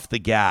laid off the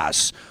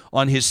gas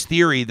on his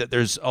theory that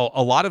there's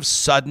a lot of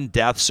sudden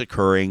deaths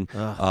occurring,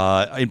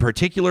 in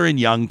particular in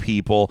young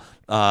people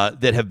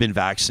that have been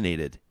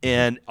vaccinated.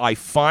 And I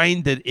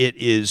find that it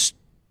is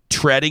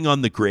treading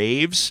on the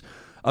graves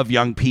of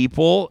young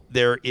people.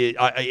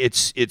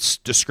 It's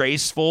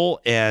disgraceful,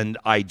 and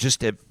I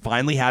just have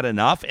finally had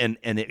enough, and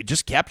it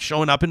just kept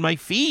showing up in my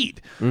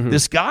feed. Mm-hmm.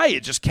 This guy, it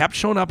just kept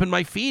showing up in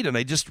my feed, and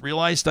I just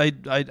realized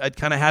I'd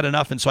kind of had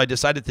enough, and so I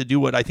decided to do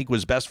what I think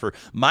was best for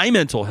my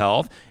mental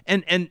health,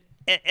 and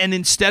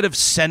instead of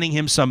sending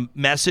him some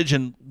message,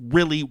 and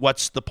really,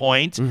 what's the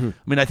point? Mm-hmm.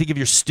 I mean, I think if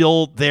you're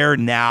still there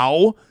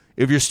now,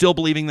 if you're still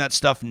believing that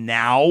stuff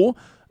now,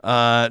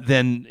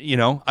 then, you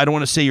know, I don't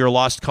want to say you're a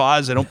lost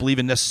cause. I don't believe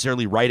in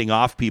necessarily writing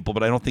off people,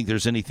 but I don't think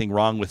there's anything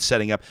wrong with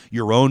setting up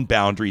your own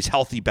boundaries,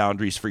 healthy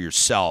boundaries for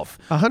yourself.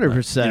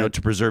 100%. You know,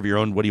 to preserve your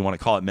own, what do you want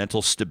to call it,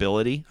 mental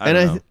stability?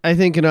 I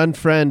think an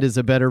unfriend is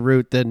a better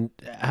route than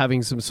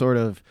having some sort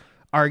of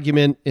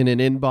argument in an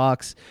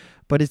inbox.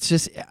 But it's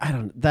just,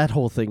 that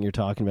whole thing you're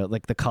talking about,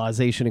 like the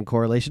causation and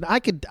correlation.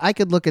 I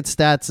could look at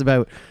stats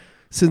about,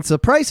 since the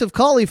price of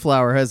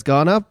cauliflower has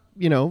gone up,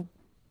 you know,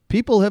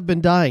 people have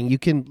been dying. You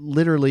can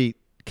literally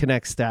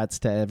connect stats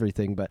to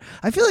everything. But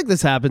I feel like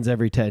this happens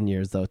every 10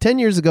 years, though. 10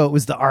 years ago, it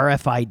was the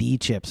RFID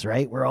chips,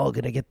 right? We're all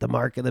going to get the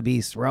mark of the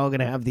beast. We're all going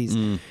to have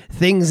these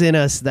things in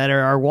us that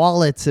are our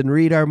wallets and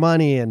read our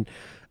money. And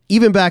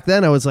even back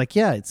then, I was like,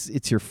 yeah,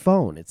 it's your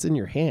phone. It's in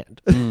your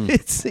hand.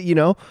 It's, you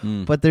know,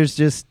 but there's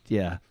just,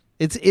 yeah.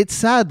 It's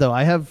sad, though.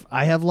 I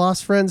have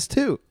lost friends,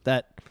 too,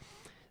 that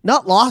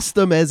not lost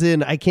them as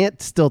in I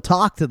can't still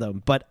talk to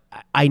them, but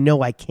I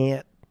know I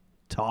can't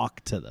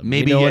talk to them.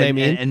 Maybe, you know what I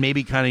mean? And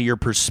maybe kind of your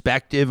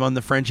perspective on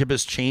the friendship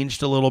has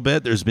changed a little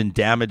bit. There's been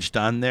damage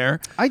done there.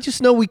 I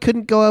just know we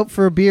couldn't go out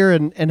for a beer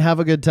and have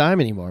a good time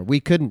anymore.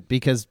 We couldn't,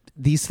 because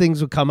these things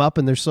would come up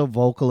and they're so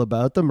vocal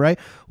about them, right?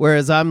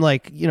 Whereas I'm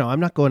like, you know, I'm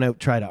not going out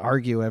try to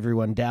argue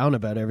everyone down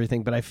about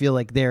everything, but I feel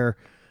like their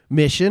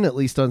mission, at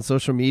least on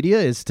social media,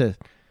 is to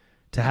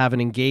have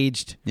an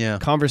engaged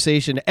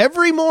conversation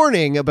every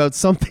morning about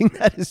something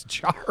that is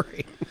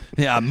jarring.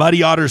 Yeah,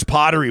 Muddy Otter's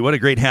Pottery, what a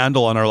great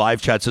handle on our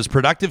live chat, says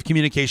productive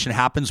communication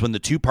happens when the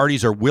two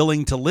parties are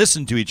willing to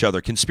listen to each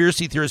other.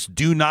 Conspiracy theorists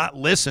do not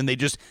listen. They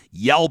just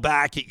yell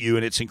back at you,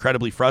 and it's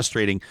incredibly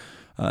frustrating.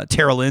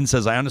 Tara Lynn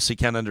says, I honestly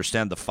can't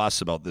understand the fuss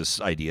about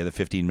this idea, the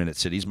 15-minute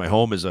cities. My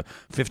home is a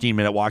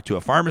 15-minute walk to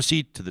a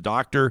pharmacy, to the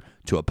doctor,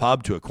 to a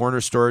pub, to a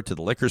corner store, to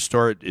the liquor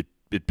store.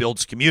 It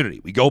builds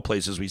community. We go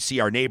places. We see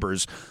our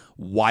neighbors.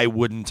 Why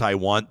wouldn't I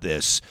want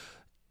this?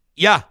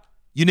 Yeah,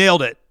 you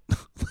nailed it.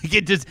 Like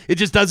it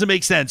just doesn't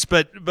make sense.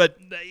 But and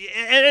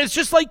it's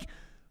just like,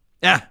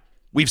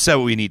 we've said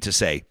what we need to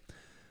say.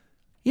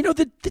 You know,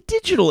 the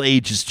digital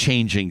age is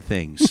changing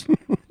things.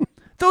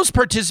 Those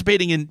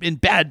participating in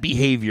bad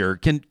behavior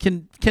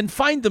can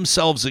find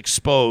themselves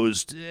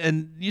exposed.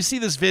 And you see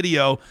this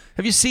video.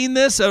 Have you seen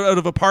this out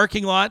of a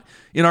parking lot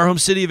in our home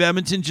city of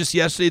Edmonton just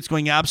yesterday? It's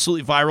going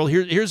absolutely viral.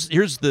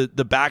 Here's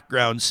the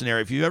background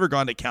scenario. If you've ever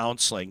gone to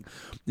counseling,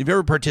 if you've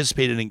ever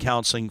participated in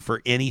counseling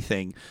for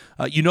anything,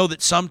 you know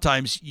that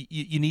sometimes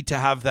you need to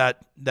have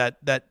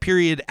that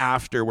period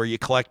after where you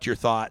collect your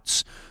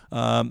thoughts.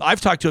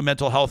 I've talked to a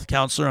mental health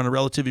counselor on a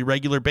relatively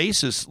regular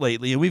basis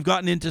lately, and we've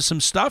gotten into some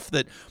stuff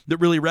that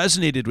really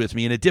resonated with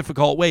me in a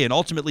difficult way and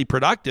ultimately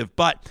productive.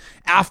 But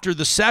after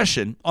the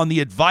session, on the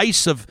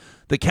advice of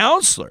the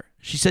counselor,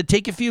 she said,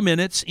 take a few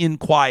minutes in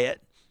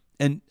quiet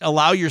and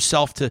allow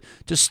yourself to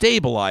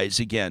stabilize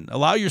again.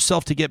 Allow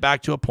yourself to get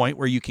back to a point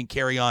where you can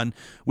carry on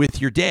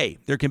with your day.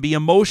 There can be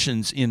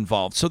emotions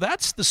involved. So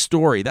that's the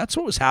story. That's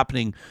what was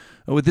happening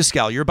with this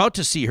gal. You're about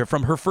to see her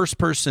from her first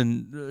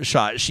person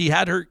shot. She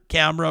had her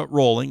camera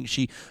rolling.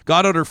 She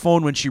got out her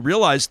phone when she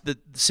realized the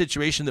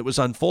situation that was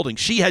unfolding.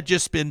 She had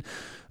just been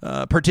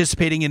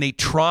participating in a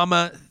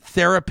trauma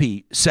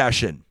therapy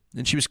session,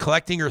 and she was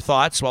collecting her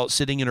thoughts while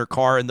sitting in her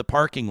car in the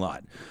parking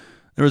lot.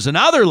 There was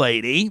another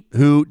lady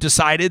who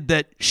decided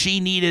that she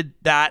needed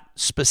that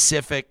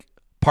specific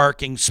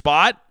parking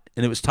spot,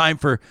 and it was time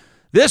for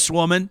this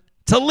woman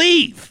to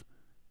leave.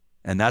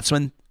 And that's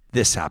when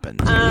this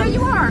happened. Yeah,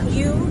 you are.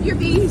 You're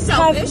being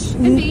selfish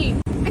and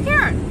being a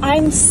Karen.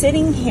 I'm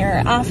sitting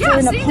here after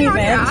an sitting here on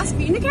appointment. your ass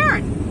being a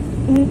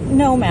Karen.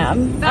 No,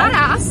 ma'am. Fat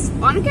ass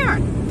on a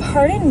Karen.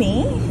 Pardon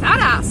me? Fat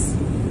ass.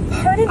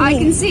 Pardon me? I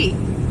can see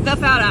the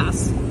fat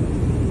ass.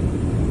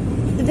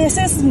 This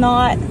is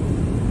not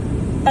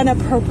an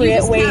appropriate You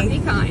just way. can't be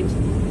kind.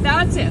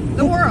 That's it.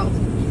 The world.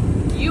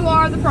 You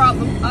are the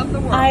problem of the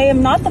world. I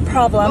am not the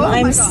problem. Oh my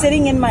I'm God.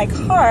 sitting in my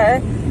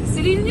car.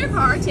 Sitting in your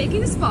car,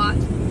 taking a spot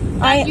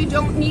that you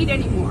don't need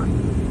anymore.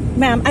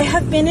 Ma'am, I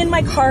have been in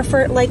my car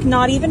for like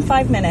not even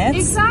 5 minutes.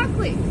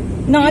 Exactly.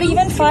 Not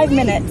even 5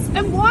 minutes.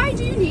 And why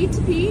do you need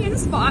to be in a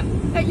spot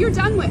that you're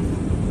done with?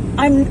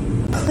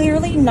 I'm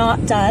clearly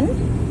not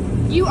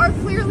done. You are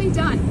clearly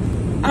done.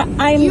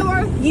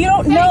 You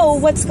don't know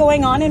what's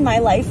going on in my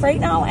life right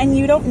now, and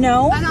you don't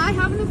know. And I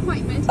have an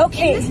appointment in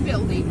this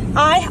building.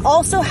 I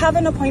also have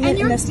an appointment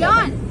in this building.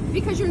 And you're done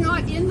because you're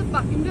not in the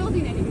fucking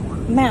building anymore.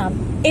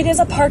 Ma'am, it is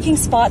a parking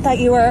spot that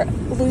you are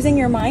losing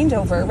your mind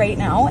over right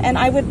now, and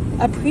I would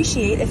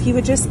appreciate if you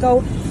would just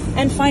go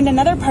and find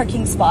another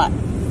parking spot.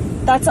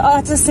 That's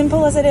as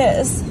simple as it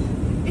is.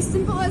 As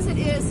simple as it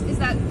is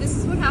that this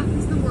is what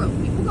happens in the world.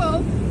 People go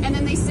and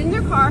then they sit in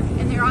their car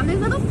and they're on their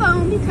little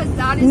phone because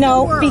that is the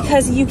world. No,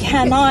 because you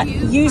cannot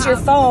use your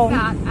phone.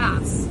 Fat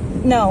ass.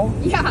 No.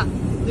 Yeah,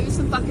 lose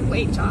some fucking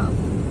weight, child.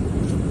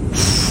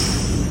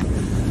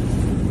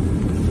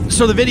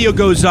 So the video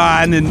goes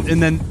on,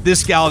 and then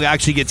this gal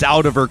actually gets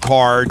out of her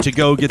car to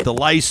go get the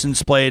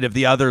license plate of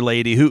the other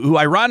lady, who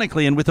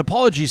ironically, and with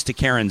apologies to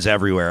Karens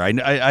everywhere,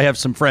 I have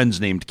some friends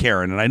named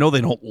Karen, and I know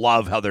they don't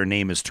love how their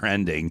name is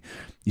trending.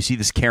 You see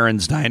this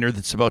Karen's Diner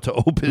that's about to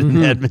open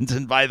in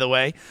Edmonton, by the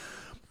way.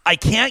 I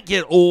can't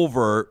get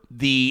over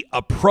the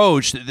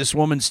approach that this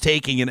woman's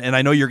taking, and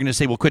I know you're going to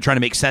say, well, quit trying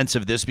to make sense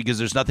of this because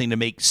there's nothing to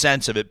make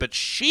sense of it, but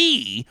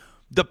she,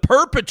 the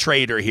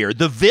perpetrator here,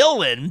 the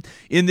villain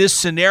in this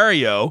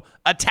scenario,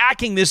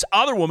 attacking this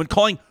other woman,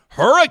 calling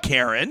her a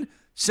Karen,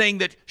 saying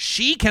that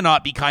she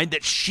cannot be kind,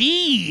 that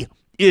she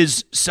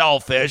is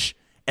selfish,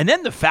 and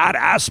then the fat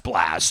ass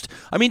blast.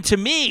 I mean, to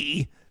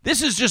me,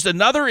 this is just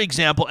another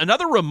example,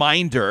 another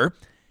reminder,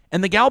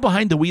 and the gal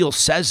behind the wheel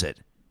says it.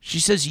 She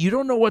says, you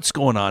don't know what's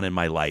going on in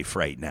my life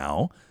right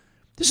now.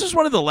 This is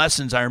one of the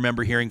lessons I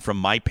remember hearing from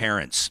my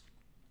parents.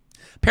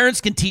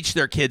 Parents can teach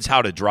their kids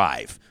how to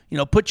drive. You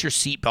know, put your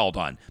seatbelt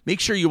on. Make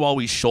sure you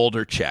always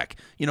shoulder check.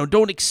 You know,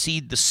 don't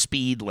exceed the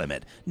speed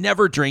limit.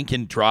 Never drink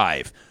and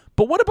drive.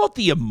 But what about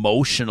the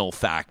emotional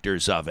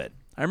factors of it?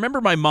 I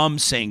remember my mom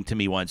saying to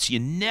me once, you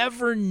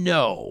never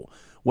know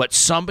what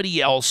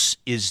somebody else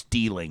is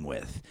dealing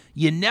with.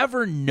 You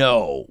never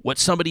know what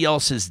somebody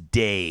else's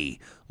day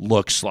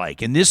looks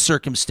like. In this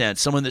circumstance,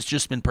 someone that's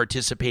just been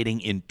participating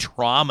in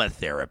trauma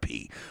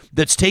therapy,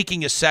 that's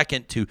taking a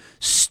second to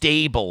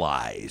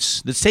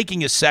stabilize, that's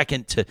taking a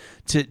second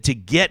to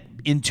get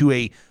into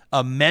a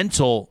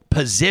mental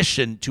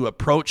position to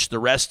approach the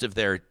rest of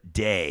their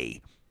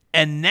day.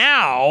 And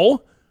now,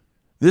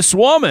 this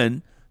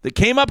woman that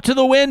came up to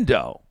the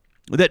window,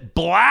 that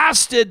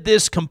blasted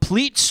this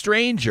complete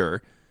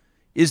stranger,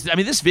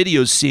 this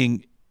video is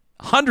seeing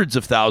hundreds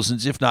of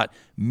thousands, if not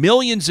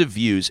millions of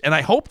views. And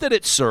I hope that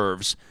it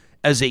serves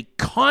as a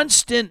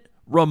constant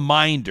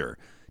reminder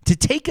to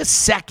take a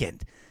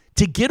second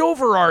to get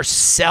over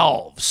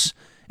ourselves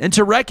and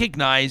to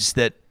recognize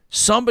that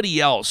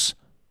somebody else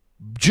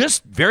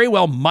just very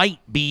well might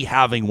be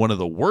having one of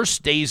the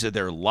worst days of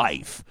their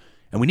life.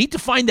 And we need to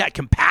find that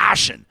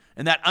compassion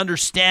and that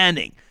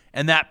understanding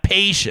and that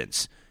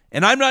patience.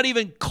 And I'm not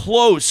even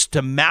close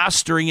to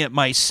mastering it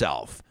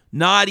myself.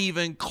 Not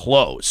even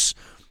close.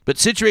 But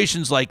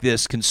situations like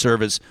this can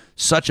serve as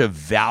such a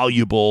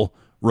valuable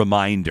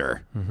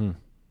reminder. Mm-hmm.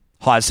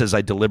 Haas says,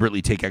 I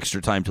deliberately take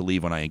extra time to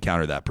leave when I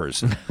encounter that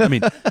person. I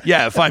mean,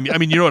 yeah,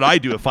 you know what I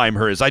do if I'm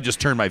her is I just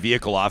turn my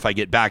vehicle off, I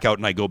get back out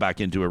and I go back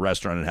into a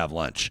restaurant and have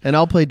lunch. And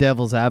I'll play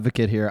devil's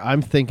advocate here.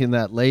 I'm thinking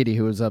that lady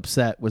who was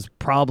upset was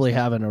probably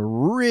having a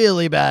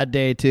really bad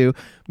day too.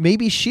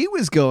 Maybe she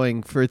was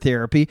going for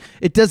therapy.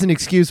 It doesn't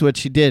excuse what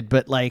she did,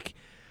 but like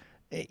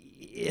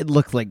it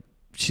looked like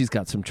she's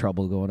got some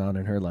trouble going on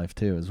in her life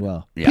too as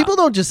well. Yeah. People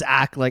don't just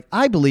act like,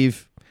 I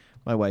believe,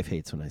 my wife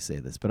hates when I say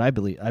this, but I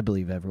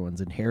believe everyone's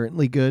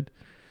inherently good.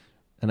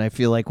 And I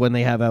feel like when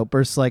they have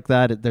outbursts like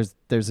that,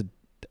 there's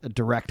a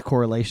direct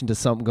correlation to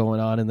something going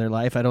on in their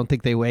life. I don't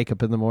think they wake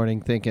up in the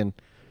morning thinking,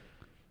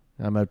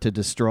 I'm out to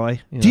destroy.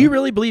 Do you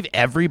really believe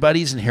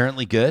everybody's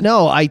inherently good?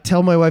 No, I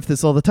tell my wife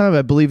this all the time.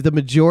 I believe the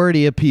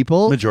majority of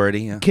people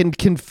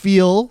can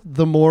feel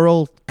the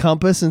moral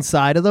compass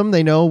inside of them.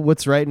 They know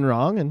what's right and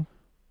wrong, and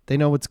they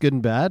know what's good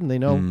and bad, and they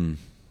know.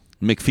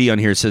 McPhee on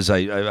here says,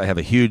 I have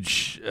a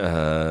huge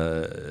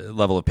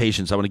level of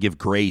patience. I want to give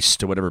grace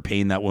to whatever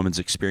pain that woman's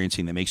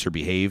experiencing that makes her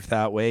behave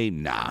that way.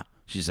 Nah.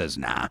 She says,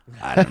 nah,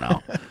 I don't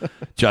know.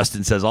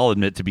 Justin says, I'll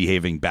admit to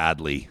behaving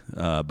badly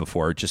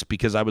before just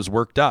because I was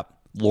worked up.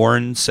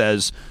 Lauren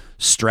says,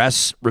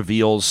 stress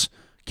reveals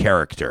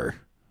character.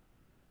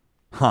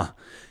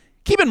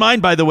 Keep in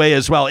mind, by the way,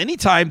 as well,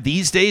 anytime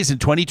these days in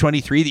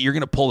 2023 that you're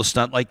going to pull a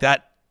stunt like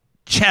that,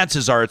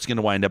 chances are it's going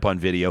to wind up on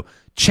video.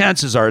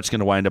 Chances are it's going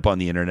to wind up on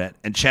the internet.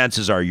 And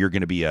chances are you're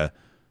going to be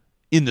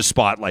in the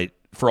spotlight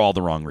for all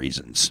the wrong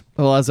reasons.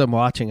 Well, as I'm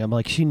watching, I'm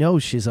like, she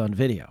knows she's on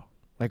video.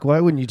 Like,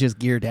 why wouldn't you just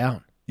gear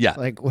down? Yeah.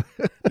 Like,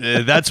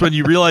 that's when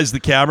you realize the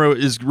camera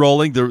is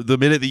rolling. The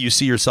minute that you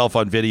see yourself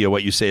on video,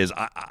 what you say is,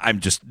 I'm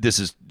just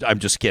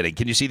kidding.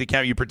 Can you see the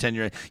camera? You pretend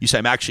you say,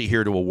 I'm actually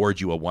here to award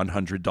you a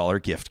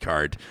 $100 gift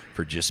card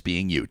for just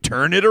being you.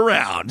 Turn it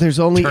around. There's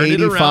only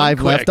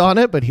 85 left on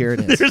it, but here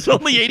it is. There's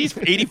only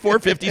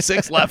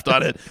 84.56 left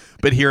on it,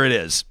 but here it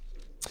is.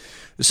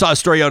 I saw a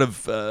story out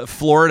of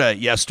Florida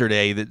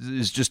yesterday that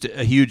is just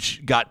a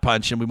huge gut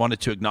punch, and we wanted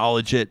to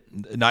acknowledge it,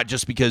 not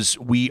just because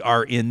we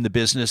are in the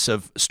business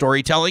of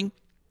storytelling,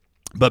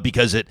 but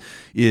because it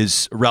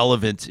is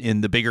relevant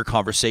in the bigger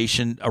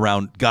conversation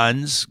around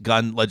guns,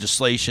 gun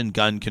legislation,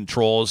 gun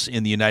controls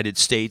in the United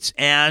States,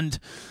 and,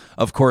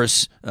 of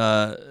course,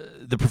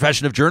 the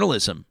profession of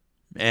journalism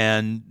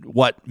and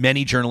what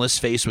many journalists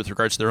face with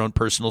regards to their own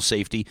personal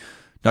safety,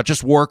 not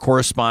just war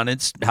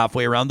correspondents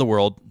halfway around the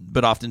world,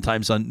 but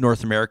oftentimes on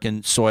North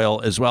American soil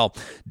as well.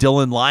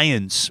 Dylan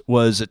Lyons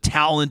was a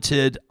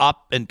talented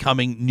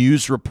up-and-coming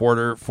news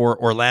reporter for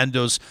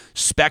Orlando's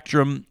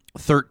Spectrum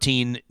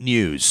 13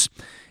 News.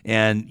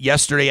 And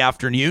yesterday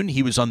afternoon,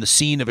 he was on the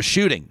scene of a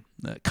shooting,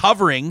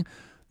 covering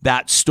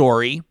that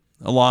story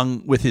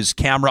along with his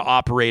camera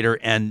operator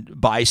and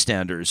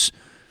bystanders.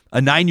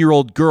 A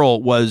 9-year-old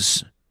girl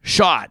was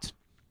shot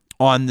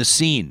on the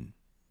scene.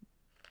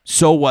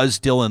 So was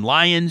Dylan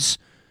Lyons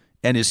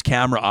and his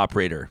camera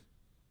operator.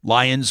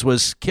 Lyons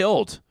was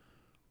killed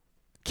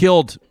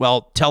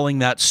while telling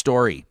that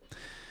story.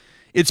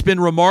 It's been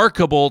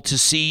remarkable to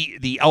see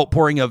the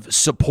outpouring of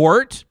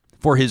support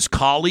for his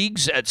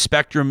colleagues at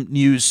Spectrum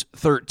News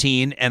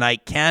 13, and I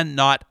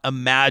cannot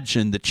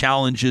imagine the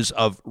challenges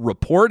of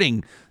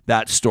reporting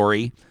that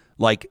story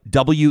like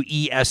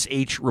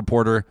WESH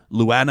reporter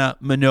Luana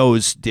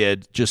Munoz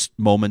did just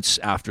moments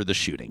after the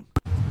shooting.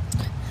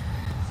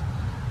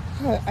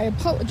 I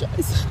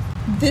apologize.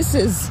 This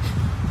is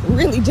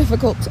really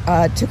difficult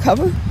to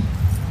cover.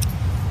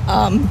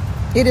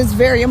 It is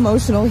very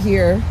emotional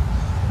here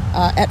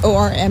at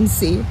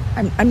ORMC.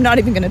 I'm not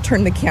even going to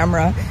turn the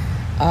camera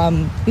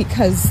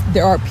because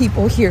there are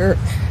people here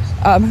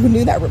who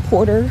knew that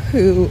reporter,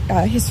 who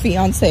his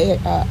fiance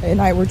and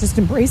I were just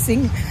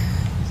embracing.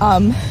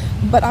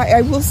 But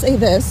I will say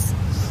this.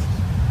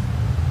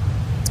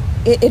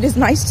 It is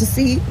nice to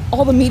see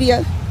all the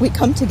media. We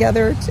come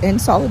together in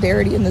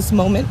solidarity in this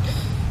moment.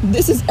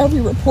 This is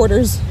every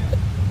reporter's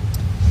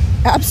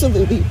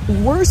absolutely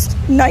worst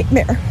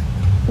nightmare.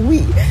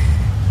 We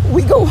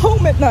go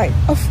home at night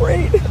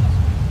afraid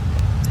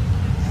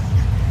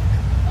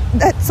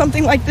that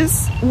something like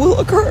this will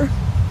occur,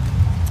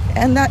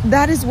 and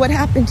that is what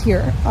happened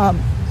here.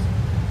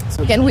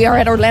 So again, we are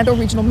at Orlando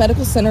Regional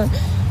Medical Center,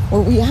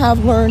 where we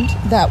have learned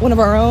that one of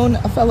our own,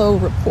 a fellow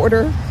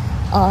reporter,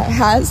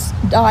 has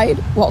died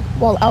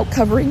while out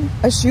covering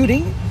a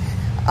shooting.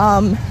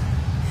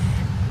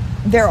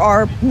 There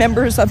are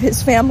members of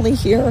his family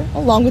here,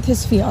 along with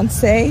his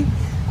fiancée,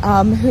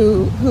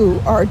 who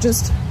are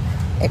just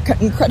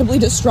incredibly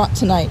distraught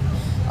tonight.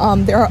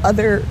 There are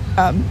other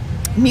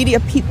media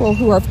people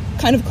who are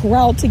kind of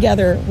corralled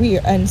together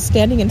and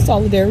standing in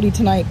solidarity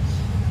tonight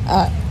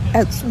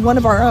as one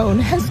of our own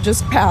has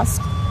just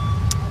passed.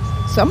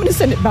 So I'm going to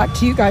send it back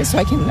to you guys so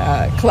I can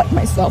collect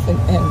myself and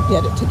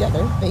get it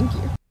together. Thank you.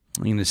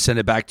 I'm going to send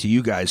it back to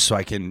you guys so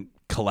I can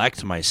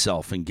collect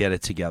myself and get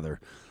it together.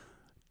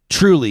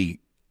 Truly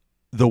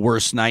the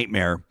worst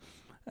nightmare.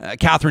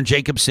 Catherine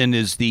Jacobson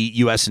is the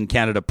U.S. and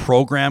Canada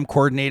program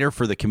coordinator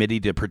for the Committee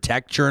to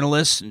Protect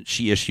Journalists. And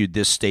she issued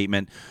this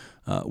statement.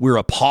 We're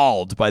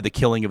appalled by the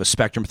killing of a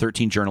Spectrum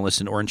 13 journalist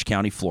in Orange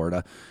County,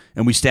 Florida,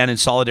 and we stand in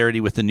solidarity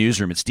with the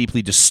newsroom. It's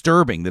deeply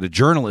disturbing that a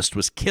journalist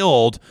was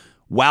killed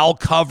while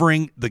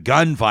covering the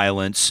gun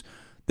violence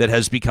that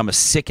has become a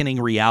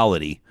sickening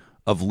reality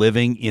of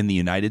living in the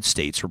United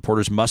States.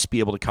 Reporters must be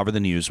able to cover the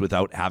news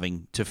without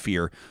having to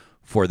fear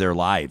for their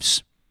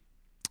lives.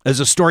 As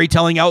a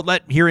storytelling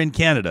outlet here in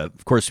Canada,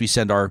 of course, we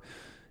send our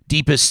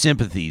deepest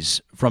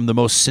sympathies from the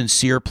most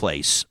sincere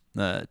place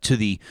to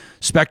the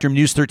Spectrum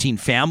News 13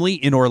 family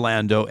in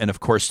Orlando, and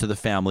of course to the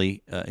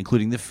family,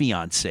 including the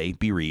fiancé,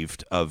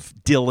 bereaved of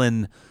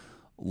Dylan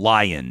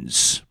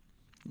Lyons.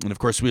 And of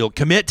course, we'll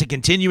commit to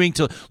continuing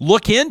to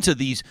look into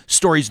these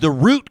stories, the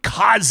root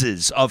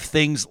causes of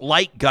things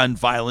like gun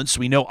violence.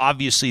 We know,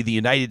 obviously, the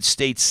United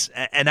States,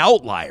 an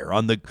outlier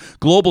on the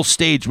global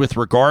stage with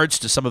regards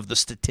to some of the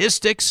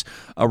statistics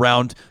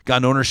around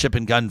gun ownership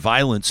and gun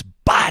violence.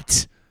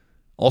 But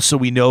also,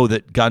 we know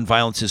that gun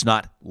violence is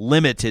not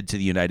limited to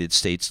the United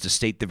States, to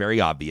state the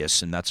very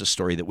obvious, and that's a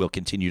story that we'll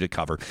continue to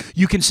cover.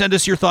 You can send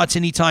us your thoughts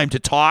anytime to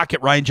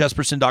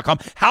talk@ryanjesperson.com.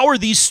 How are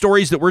these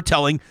stories that we're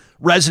telling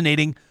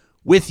resonating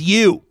with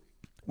you?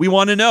 We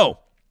want to know.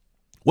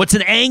 What's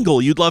an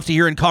angle you'd love to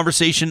hear in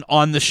conversation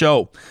on the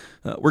show?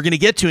 We're going to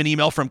get to an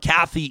email from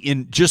Kathy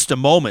in just a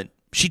moment.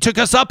 She took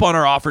us up on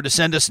our offer to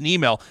send us an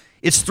email.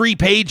 It's 3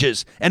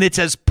 pages, and it's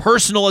as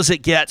personal as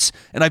it gets,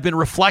 and I've been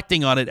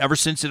reflecting on it ever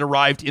since it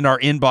arrived in our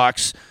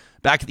inbox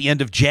back at the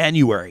end of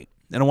January.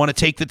 And I want to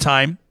take the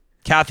time.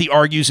 Kathy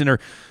argues in her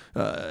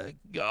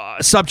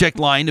subject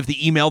line of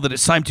the email that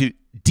it's time to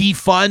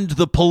defund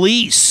the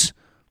police,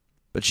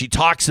 but she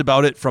talks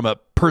about it from a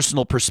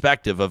personal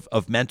perspective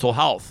of mental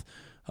health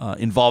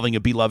involving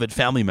a beloved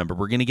family member.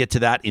 We're going to get to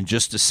that in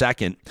just a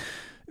second.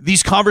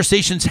 These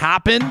conversations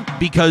happen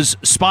because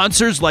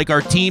sponsors like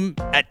our team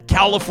at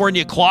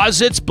California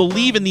Closets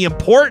believe in the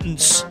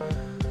importance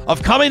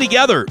of coming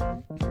together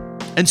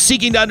and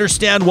seeking to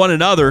understand one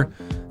another.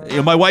 You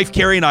know, my wife,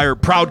 Carrie, and I are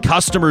proud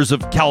customers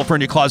of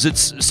California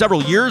Closets.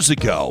 Several years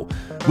ago,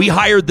 we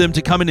hired them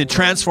to come in and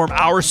transform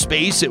our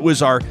space. It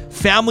was our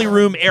family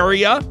room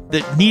area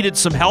that needed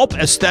some help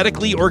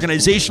aesthetically,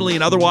 organizationally,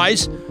 and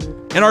otherwise.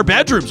 And our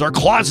bedrooms, our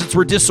closets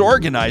were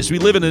disorganized. We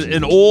live in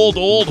an old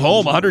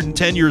home,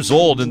 110 years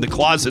old, and the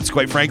closets,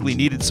 quite frankly,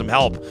 needed some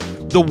help.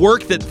 The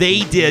work that they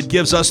did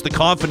gives us the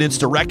confidence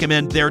to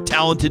recommend their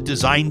talented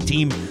design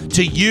team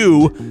to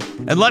you.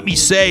 And let me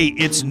say,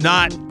 it's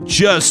not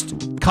just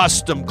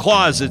custom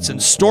closets and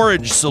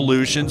storage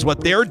solutions.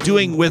 What they're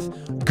doing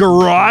with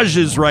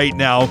garages right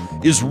now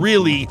is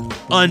really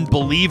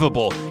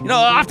unbelievable. You know,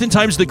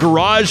 oftentimes the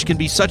garage can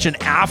be such an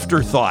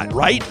afterthought,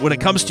 right? When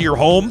it comes to your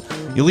home,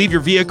 you leave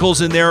your vehicles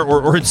in there,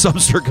 or in some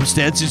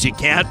circumstances you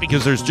can't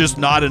because there's just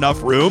not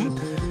enough room.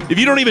 If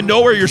you don't even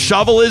know where your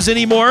shovel is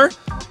anymore,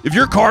 if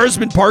your car's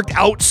been parked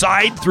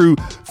outside through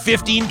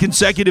 15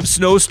 consecutive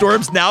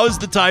snowstorms, now is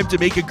the time to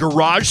make a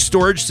garage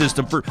storage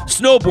system for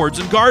snowboards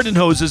and garden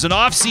hoses and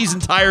off-season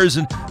tires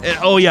and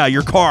oh yeah,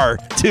 your car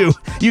too.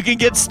 You can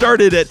get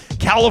started at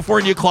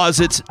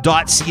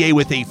californiaclosets.ca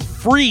with a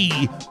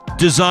free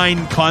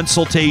design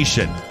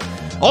consultation.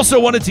 Also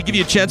wanted to give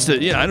you a chance to,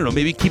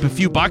 maybe keep a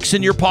few bucks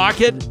in your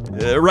pocket.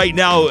 Right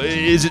now,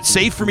 is it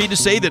safe for me to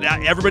say that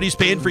everybody's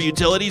paying for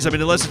utilities? I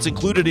mean, unless it's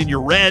included in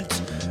your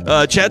rent,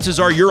 chances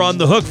are you're on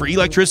the hook for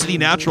electricity,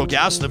 natural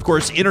gas, and of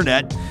course,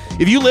 internet.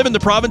 If you live in the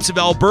province of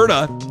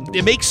Alberta,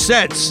 it makes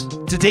sense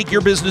to take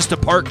your business to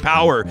Park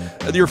Power,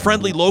 your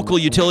friendly local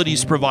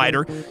utilities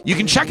provider. You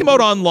can check them out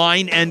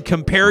online and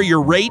compare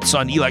your rates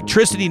on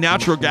electricity,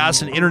 natural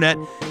gas, and internet,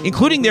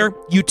 including their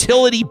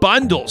utility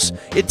bundles.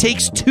 It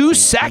takes 2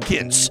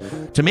 seconds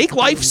to make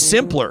life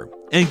simpler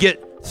and get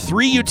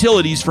 3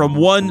 utilities from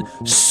one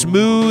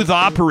smooth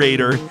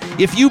operator.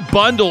 If you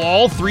bundle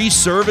all 3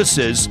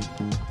 services,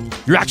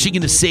 you're actually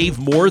going to save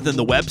more than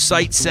the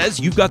website says.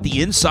 You've got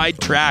the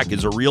inside track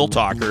as a Real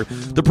Talker.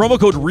 The promo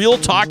code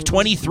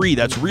RealTalk23,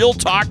 that's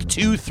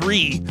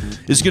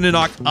RealTalk23, is going to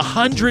knock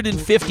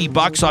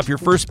 $150 off your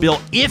first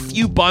bill if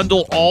you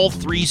bundle all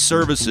 3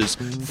 services.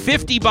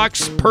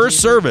 $50 per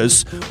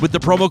service with the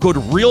promo code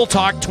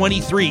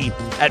RealTalk23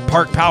 at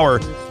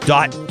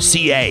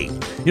parkpower.ca.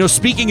 You know,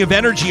 speaking of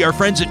energy, our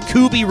friends at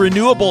Kuby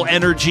Renewable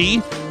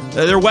Energy,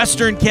 they're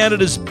Western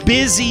Canada's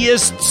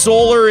busiest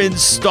solar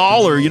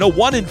installer. You know,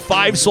 1 in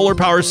 5 solar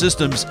power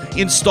systems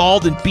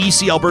installed in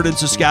BC, Alberta, and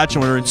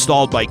Saskatchewan are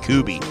installed by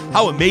Kuby.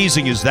 How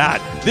amazing is that?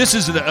 This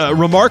is a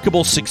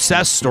remarkable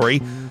success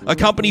story. A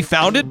company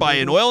founded by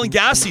an oil and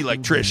gas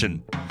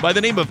electrician by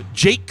the name of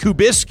Jake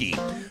Kubisky,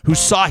 who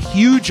saw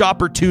huge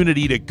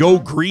opportunity to go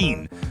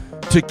green,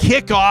 to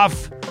kick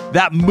off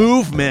that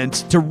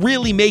movement to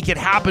really make it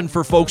happen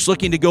for folks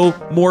looking to go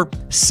more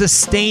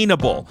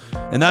sustainable.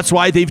 And that's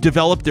why they've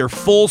developed their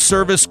full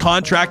service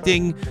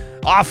contracting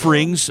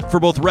offerings for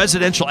both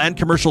residential and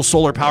commercial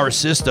solar power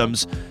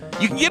systems.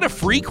 You can get a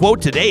free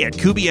quote today at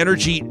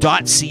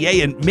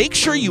kubyenergy.ca, and make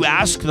sure you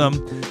ask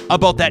them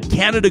about that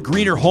Canada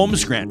Greener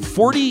Homes Grant.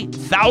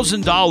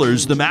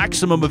 $40,000, the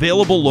maximum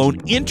available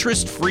loan,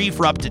 interest-free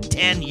for up to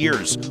 10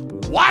 years.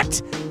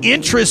 What?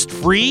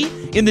 Interest-free?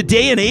 In the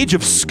day and age of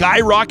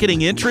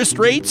skyrocketing interest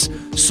rates?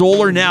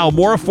 Solar now,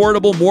 more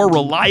affordable, more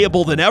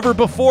reliable than ever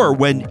before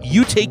when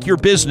you take your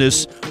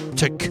business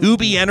to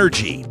Kuby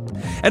Energy.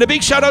 And a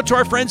big shout out to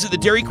our friends at the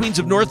Dairy Queens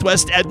of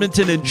Northwest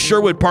Edmonton and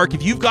Sherwood Park.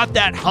 If you've got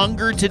that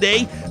hunger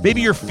today,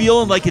 maybe you're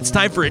feeling like it's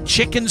time for a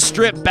chicken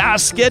strip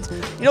basket.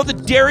 You know, the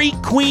Dairy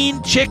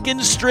Queen chicken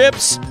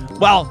strips,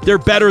 well, they're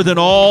better than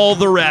all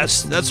the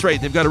rest. That's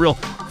right, they've got a real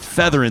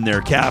feather in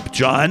their cap,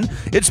 John.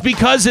 It's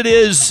because it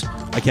is,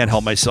 I can't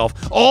help myself,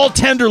 all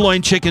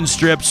tenderloin chicken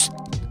strips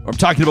I'm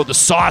talking about the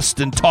sauced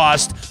and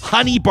tossed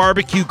honey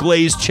barbecue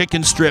glazed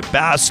chicken strip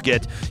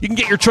basket. You can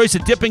get your choice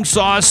of dipping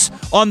sauce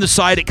on the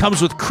side. It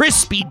comes with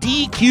crispy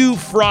DQ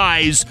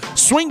fries.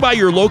 Swing by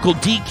your local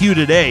DQ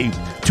today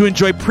to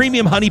enjoy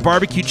premium honey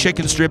barbecue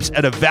chicken strips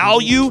at a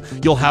value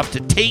you'll have to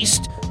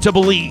taste to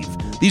believe.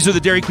 These are the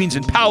Dairy Queens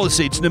in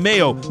Palisades,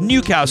 Nemeo,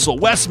 Newcastle,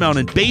 Westmount,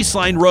 and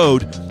Baseline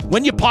Road.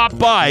 When you pop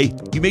by,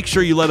 you make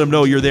sure you let them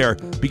know you're there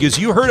because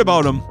you heard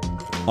about them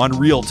on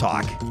Real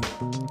Talk.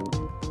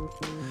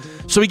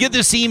 So we get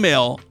this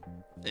email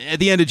at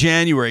the end of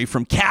January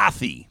from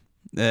Kathy.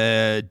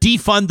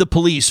 Defund the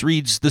police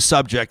reads the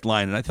subject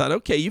line. And I thought,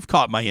 okay, you've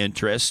caught my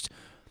interest.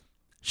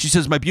 She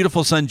says, my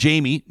beautiful son,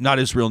 Jamie, not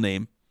his real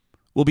name,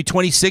 will be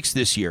 26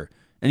 this year,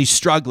 and he's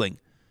struggling.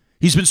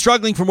 He's been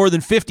struggling for more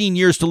than 15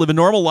 years to live a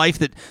normal life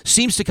that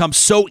seems to come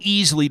so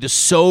easily to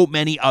so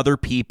many other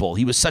people.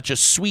 He was such a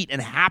sweet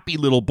and happy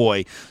little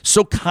boy,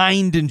 so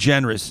kind and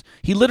generous.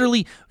 He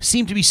literally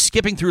seemed to be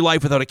skipping through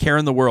life without a care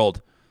in the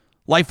world.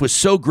 Life was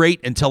so great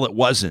until it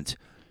wasn't.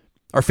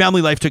 Our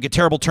family life took a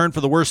terrible turn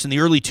for the worse in the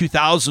early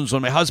 2000s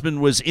when my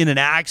husband was in an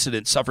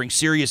accident, suffering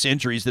serious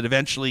injuries that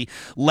eventually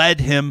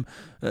led him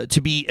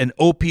to be an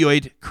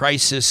opioid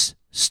crisis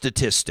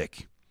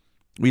statistic.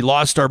 We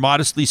lost our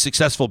modestly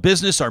successful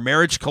business, our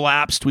marriage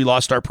collapsed, we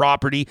lost our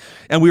property,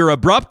 and we were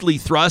abruptly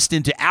thrust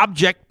into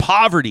abject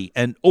poverty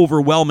and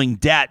overwhelming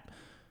debt.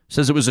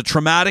 Says it was a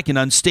traumatic and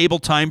unstable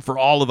time for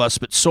all of us,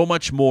 but so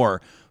much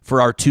more for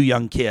our two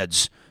young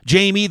kids.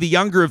 Jamie, the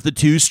younger of the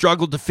two,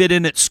 struggled to fit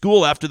in at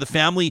school after the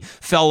family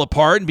fell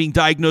apart, and being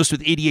diagnosed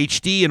with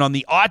ADHD and on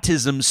the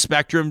autism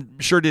spectrum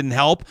sure didn't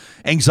help.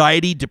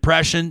 Anxiety,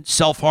 depression,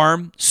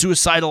 self-harm,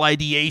 suicidal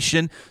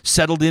ideation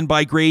settled in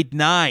by grade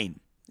 9,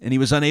 and he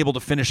was unable to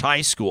finish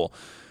high school.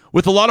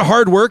 With a lot of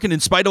hard work and in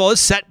spite of all his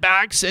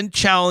setbacks and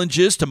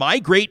challenges, to my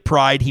great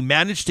pride, he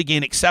managed to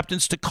gain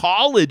acceptance to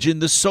college in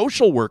the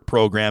social work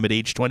program at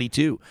age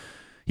 22.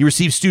 He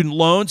received student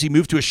loans, he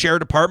moved to a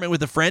shared apartment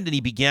with a friend, and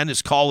he began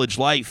his college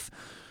life.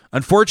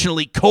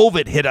 Unfortunately,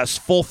 COVID hit us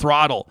full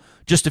throttle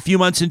just a few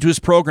months into his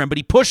program, but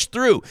he pushed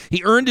through.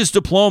 He earned his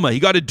diploma. He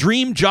got a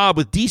dream job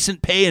with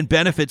decent pay and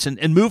benefits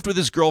and moved with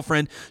his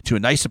girlfriend to a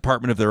nice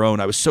apartment of their own.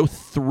 I was so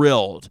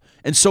thrilled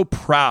and so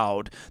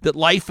proud that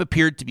life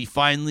appeared to be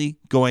finally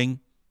going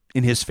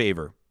in his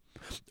favor.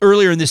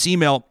 Earlier in this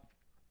email,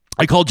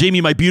 I called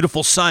Jamie my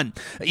beautiful son.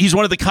 He's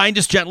one of the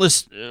kindest,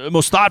 gentlest,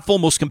 most thoughtful,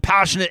 most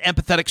compassionate,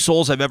 empathetic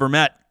souls I've ever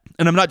met.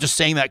 And I'm not just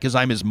saying that because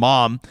I'm his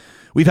mom.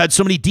 We've had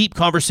so many deep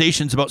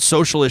conversations about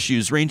social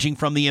issues, ranging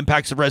from the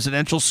impacts of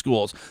residential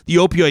schools, the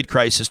opioid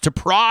crisis, to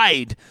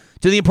pride,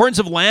 to the importance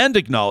of land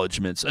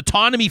acknowledgements,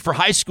 autonomy for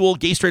high school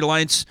Gay Straight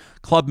Alliance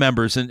club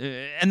members, and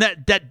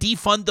that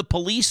defund the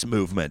police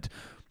movement.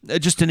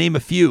 Just to name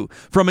a few.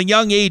 From a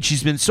young age,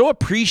 she's been so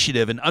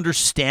appreciative and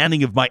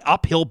understanding of my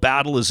uphill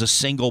battle as a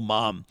single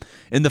mom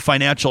and the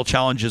financial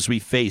challenges we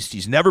faced.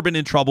 He's never been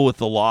in trouble with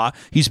the law.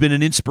 He's been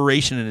an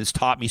inspiration and has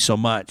taught me so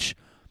much.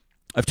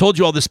 I've told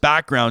you all this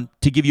background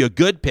to give you a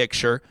good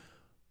picture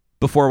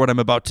before what I'm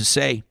about to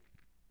say.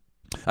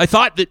 I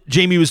thought that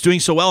Jamie was doing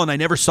so well and I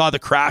never saw the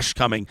crash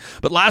coming.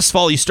 But last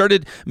fall, he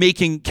started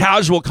making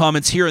casual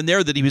comments here and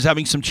there that he was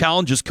having some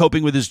challenges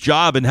coping with his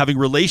job and having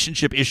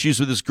relationship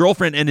issues with his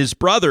girlfriend and his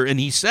brother. And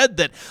he said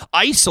that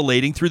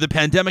isolating through the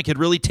pandemic had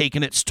really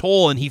taken its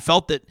toll. And he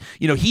felt that,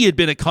 he had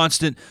been a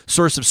constant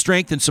source of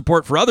strength and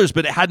support for others,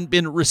 but it hadn't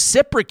been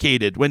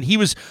reciprocated when he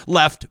was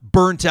left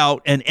burnt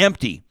out and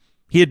empty.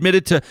 He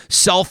admitted to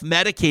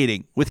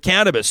self-medicating with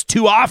cannabis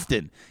too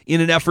often in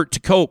an effort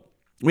to cope.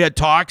 We had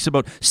talks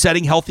about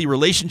setting healthy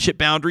relationship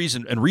boundaries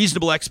and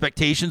reasonable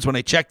expectations. When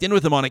I checked in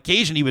with him on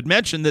occasion, he would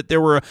mention that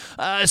there were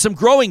some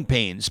growing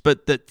pains,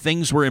 but that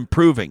things were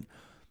improving.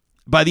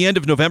 By the end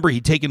of November,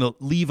 he'd taken a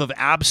leave of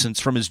absence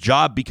from his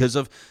job because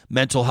of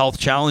mental health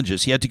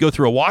challenges. He had to go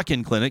through a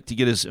walk-in clinic to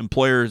get his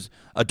employer's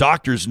a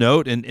doctor's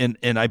note, and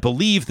I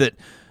believe that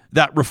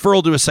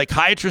referral to a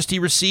psychiatrist he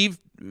received,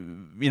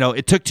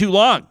 it took too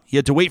long. He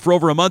had to wait for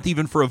over a month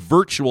even for a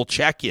virtual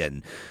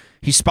check-in.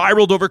 He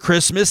spiraled over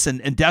Christmas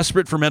and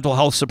desperate for mental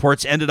health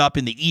supports, ended up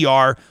in the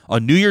ER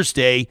on New Year's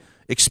Day,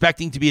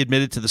 expecting to be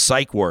admitted to the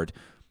psych ward.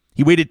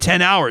 He waited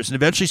 10 hours and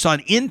eventually saw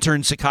an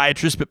intern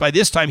psychiatrist, but by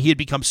this time he had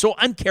become so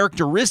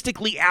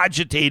uncharacteristically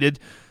agitated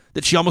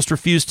that she almost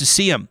refused to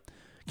see him.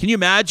 Can you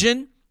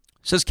imagine,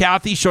 says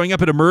Kathy, showing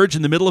up at Emerge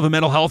in the middle of a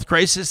mental health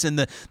crisis and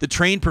the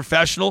trained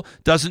professional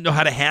doesn't know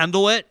how to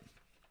handle it?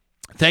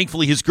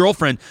 Thankfully, his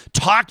girlfriend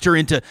talked her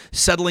into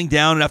settling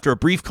down, and after a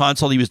brief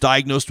consult, he was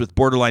diagnosed with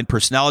borderline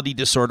personality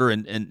disorder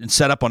and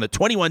set up on a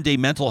 21-day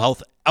mental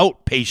health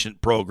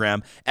outpatient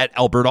program at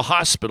Alberta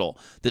Hospital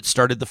that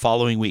started the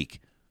following week.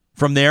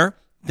 From there,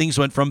 things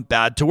went from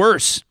bad to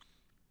worse.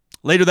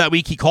 Later that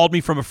week, he called me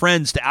from a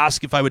friend's to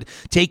ask if I would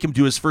take him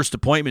to his first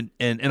appointment,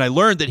 and I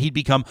learned that he'd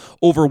become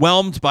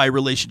overwhelmed by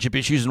relationship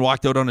issues and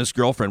walked out on his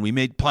girlfriend. We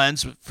made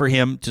plans for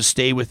him to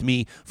stay with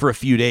me for a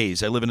few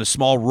days. I live in a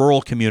small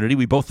rural community.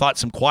 We both thought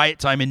some quiet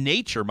time in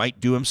nature might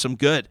do him some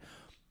good.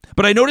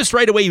 But I noticed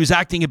right away he was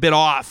acting a bit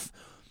off,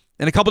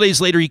 and a couple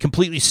days later, he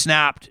completely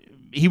snapped.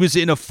 he was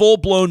in a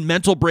full-blown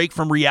mental break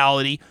from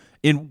reality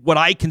in what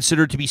I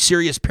consider to be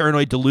serious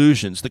paranoid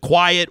delusions. The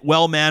quiet,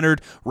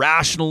 well-mannered,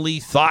 rationally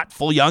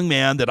thoughtful young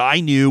man that I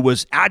knew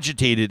was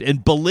agitated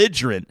and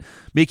belligerent,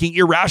 making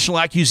irrational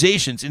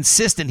accusations,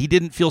 insistent he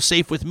didn't feel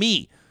safe with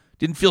me,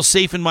 didn't feel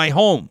safe in my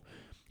home.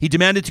 He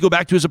demanded to go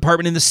back to his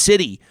apartment in the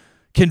city,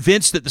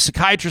 convinced that the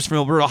psychiatrist from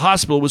Alberta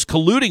Hospital was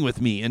colluding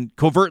with me and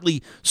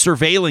covertly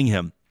surveilling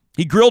him.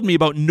 He grilled me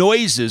about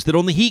noises that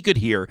only he could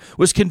hear,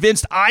 was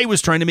convinced I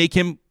was trying to make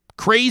him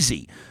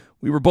crazy.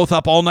 We were both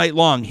up all night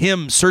long,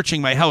 him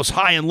searching my house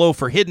high and low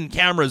for hidden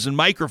cameras and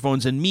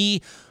microphones, and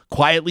me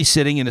quietly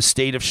sitting in a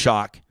state of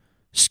shock,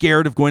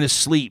 scared of going to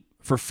sleep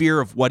for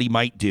fear of what he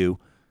might do.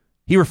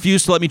 He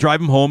refused to let me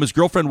drive him home. His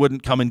girlfriend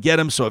wouldn't come and get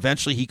him, so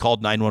eventually he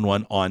called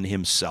 911 on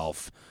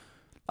himself.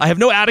 I have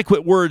no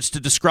adequate words to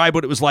describe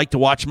what it was like to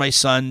watch my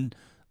son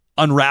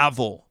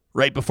unravel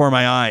right before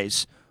my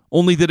eyes,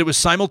 only that it was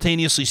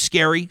simultaneously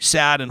scary,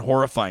 sad, and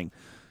horrifying.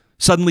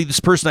 Suddenly, this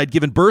person I'd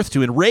given birth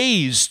to and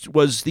raised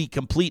was the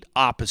complete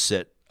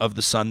opposite of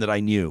the son that I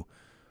knew.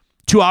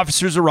 2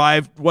 officers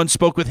arrived. One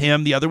spoke with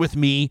him, the other with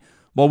me,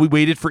 while we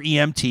waited for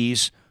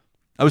EMTs.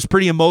 I was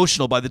pretty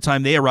emotional by the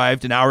time they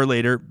arrived an hour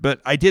later,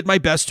 but I did my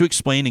best to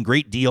explain in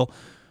great deal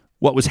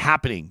what was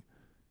happening.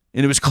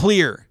 And it was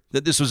clear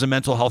that this was a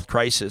mental health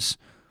crisis.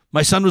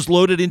 My son was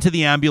loaded into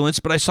the ambulance,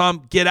 but I saw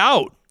him get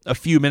out a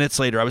few minutes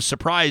later. I was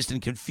surprised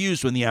and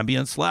confused when the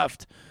ambulance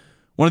left.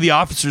 One of the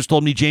officers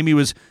told me Jamie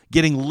was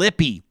getting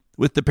lippy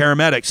with the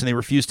paramedics and they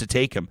refused to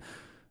take him.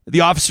 The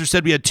officer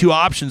said we had 2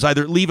 options,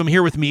 either leave him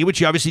here with me, which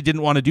he obviously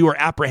didn't want to do, or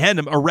apprehend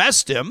him,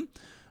 arrest him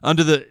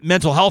under the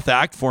Mental Health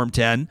Act, Form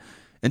 10,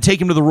 and take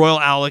him to the Royal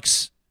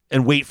Alex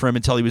and wait for him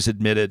until he was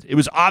admitted. It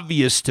was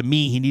obvious to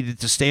me he needed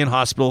to stay in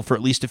hospital for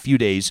at least a few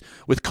days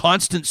with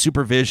constant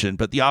supervision,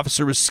 but the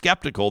officer was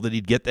skeptical that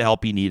he'd get the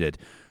help he needed.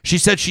 She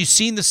said she's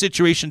seen the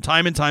situation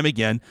time and time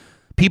again.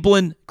 People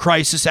in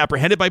crisis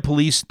apprehended by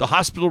police, the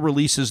hospital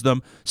releases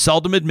them,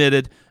 seldom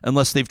admitted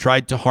unless they've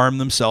tried to harm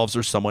themselves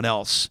or someone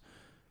else.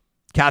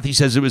 Kathy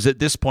says it was at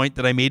this point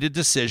that I made a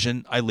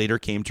decision I later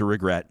came to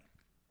regret.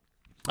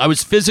 I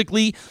was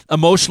physically,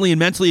 emotionally, and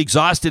mentally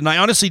exhausted, and I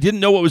honestly didn't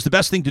know what was the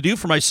best thing to do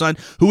for my son,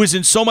 who was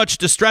in so much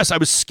distress. I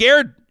was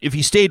scared if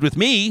he stayed with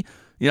me,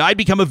 I'd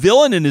become a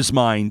villain in his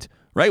mind,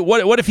 right?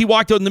 What if he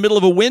walked out in the middle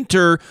of a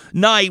winter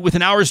night with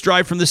an hour's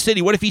drive from the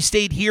city? What if he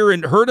stayed here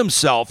and hurt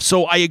himself?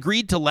 So I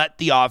agreed to let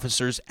the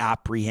officers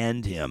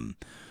apprehend him.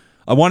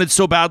 I wanted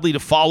so badly to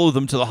follow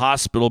them to the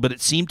hospital, but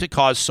it seemed to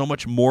cause so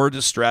much more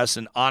distress,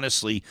 and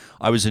honestly,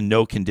 I was in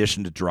no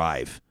condition to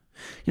drive.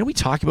 We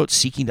talk about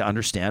seeking to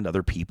understand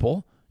other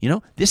people.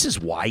 This is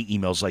why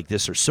emails like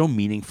this are so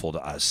meaningful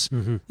to us.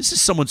 Mm-hmm. This is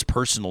someone's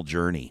personal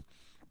journey.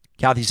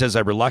 Kathy says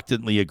I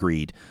reluctantly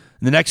agreed.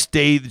 And the next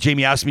day,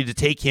 Jamie asked me to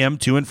take him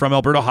to and from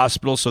Alberta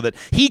Hospital so that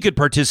he could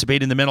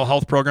participate in the mental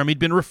health program he'd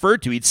been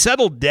referred to. He'd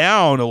settled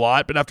down a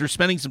lot, but after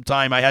spending some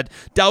time, I had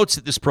doubts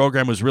that this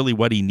program was really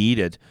what he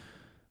needed.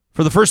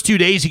 For the first 2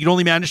 days, he could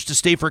only manage to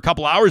stay for a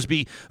couple hours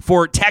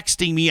before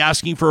texting me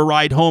asking for a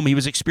ride home. He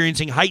was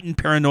experiencing heightened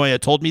paranoia,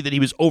 told me that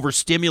he was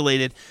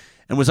overstimulated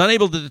and was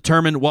unable to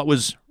determine what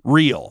was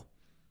real.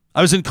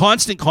 I was in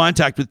constant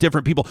contact with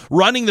different people,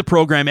 running the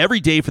program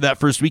every day for that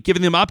first week,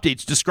 giving them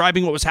updates,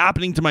 describing what was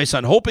happening to my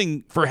son,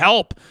 hoping for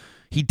help.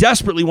 He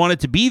desperately wanted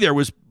to be there,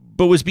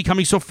 but was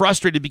becoming so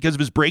frustrated because of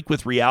his break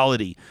with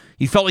reality.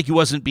 He felt like he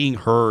wasn't being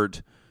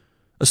heard.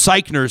 A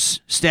psych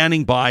nurse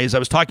standing by as I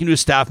was talking to a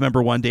staff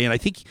member one day, and I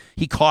think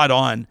he caught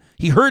on.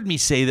 He heard me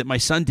say that my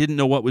son didn't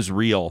know what was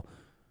real.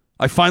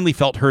 I finally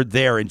felt heard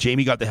there, and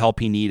Jamie got the help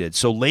he needed.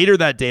 So later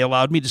that day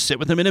allowed me to sit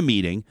with him in a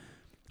meeting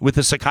with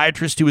a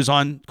psychiatrist who was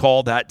on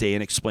call that day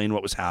and explain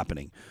what was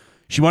happening.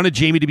 She wanted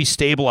Jamie to be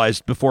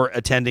stabilized before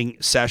attending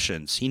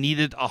sessions. He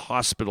needed a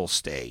hospital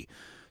stay.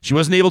 She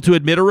wasn't able to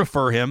admit or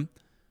refer him,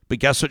 but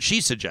guess what she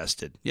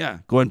suggested? Yeah,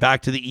 going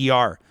back to the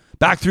ER,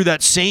 back through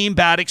that same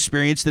bad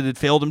experience that had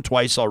failed him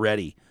twice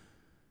already.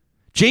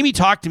 Jamie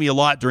talked to me a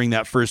lot during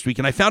that first week,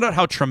 and I found out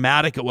how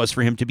traumatic it was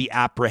for him to be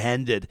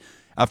apprehended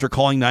after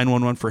calling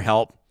 911 for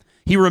help.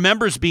 He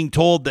remembers being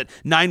told that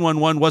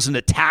 911 wasn't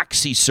a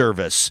taxi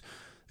service.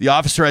 The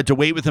officer had to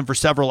wait with him for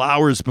several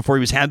hours before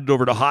he was handed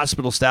over to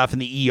hospital staff in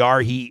the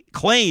ER. He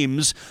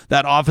claims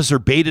that officer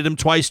baited him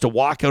twice to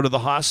walk out of the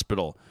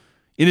hospital.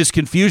 In his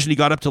confusion, he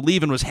got up to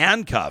leave and was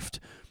handcuffed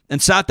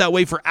and sat that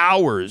way for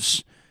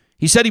hours.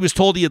 He said he was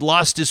told he had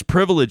lost his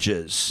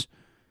privileges.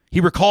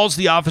 He recalls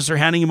the officer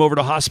handing him over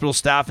to hospital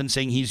staff and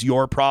saying, "He's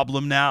your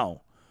problem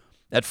now."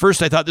 At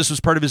first, I thought this was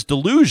part of his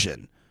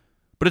delusion,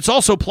 but it's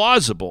also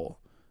plausible.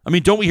 I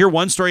mean, don't we hear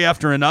one story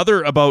after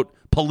another about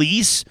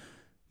police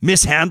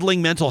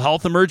mishandling mental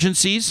health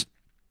emergencies?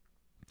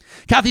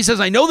 Kathy says,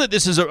 I know that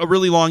this is a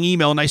really long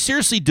email, and I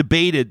seriously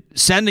debated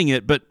sending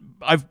it, but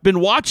I've been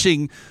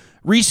watching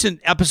recent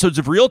episodes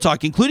of Real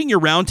Talk, including your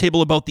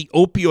roundtable about the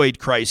opioid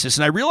crisis,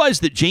 and I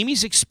realized that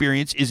Jamie's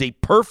experience is a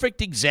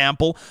perfect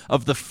example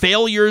of the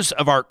failures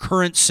of our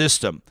current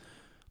system.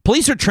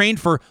 Police are trained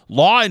for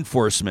law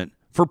enforcement,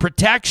 for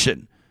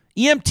protection.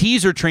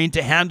 EMTs are trained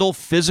to handle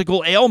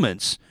physical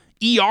ailments.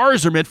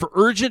 ERs are meant for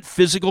urgent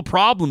physical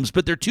problems,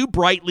 but they're too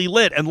brightly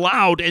lit and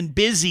loud and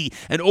busy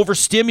and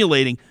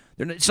overstimulating.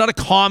 It's not a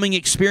calming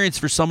experience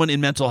for someone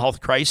in mental health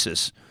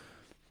crisis.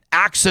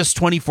 Access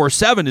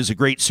 24/7 is a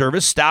great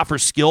service. Staff are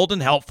skilled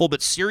and helpful,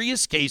 but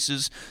serious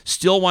cases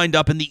still wind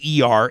up in the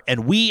ER,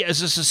 and we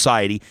as a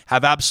society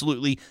have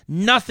absolutely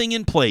nothing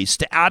in place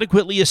to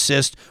adequately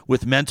assist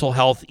with mental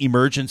health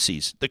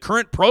emergencies. The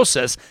current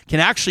process can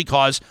actually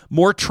cause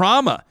more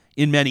trauma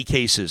in many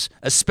cases,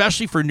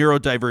 especially for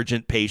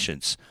neurodivergent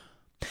patients.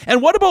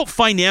 And what about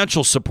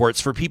financial supports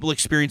for people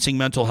experiencing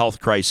mental health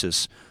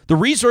crisis? The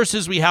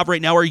resources we have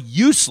right now are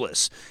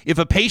useless if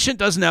a patient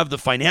doesn't have the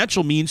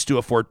financial means to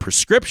afford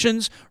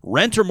prescriptions,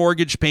 rent or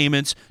mortgage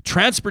payments,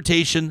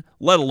 transportation,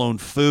 let alone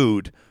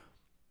food.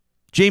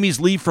 Jamie's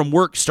leave from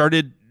work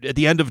started at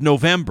the end of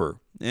November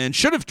and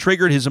should have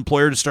triggered his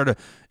employer to start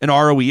an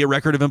ROE, a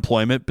record of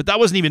employment, but that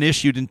wasn't even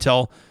issued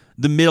until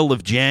the middle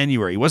of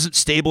January. He wasn't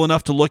stable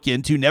enough to look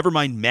into, never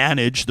mind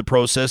manage the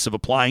process of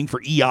applying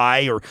for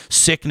EI or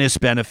sickness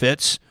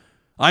benefits.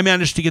 I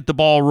managed to get the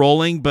ball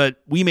rolling,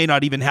 but we may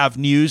not even have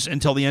news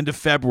until the end of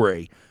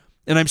February.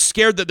 And I'm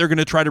scared that they're going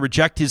to try to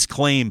reject his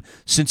claim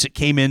since it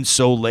came in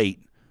so late.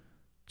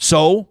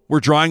 So we're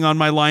drawing on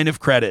my line of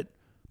credit,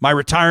 my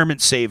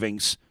retirement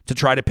savings, to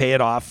try to pay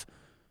it off.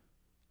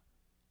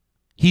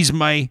 He's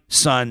my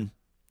son.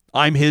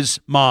 I'm his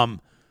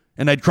mom.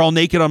 And I'd crawl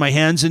naked on my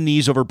hands and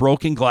knees over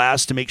broken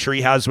glass to make sure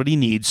he has what he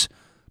needs.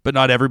 But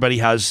not everybody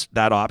has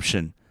that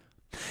option.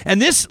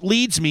 And this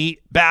leads me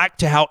back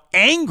to how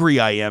angry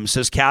I am,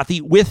 says Kathy,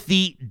 with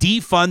the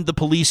defund the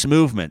police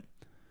movement.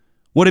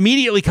 What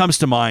immediately comes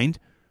to mind,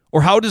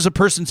 or how does a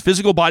person's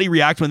physical body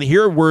react when they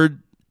hear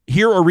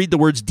or read the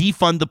words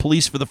defund the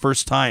police for the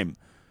first time?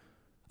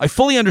 I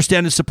fully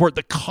understand and support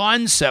the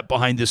concept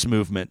behind this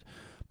movement,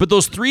 but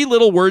those three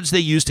little words they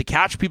use to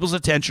catch people's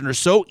attention are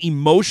so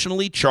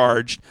emotionally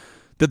charged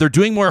that they're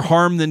doing more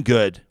harm than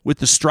good with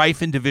the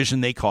strife and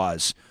division they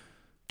cause.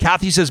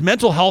 Kathy says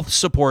mental health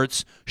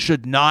supports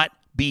should not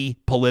be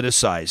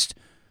politicized.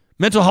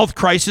 Mental health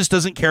crisis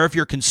doesn't care if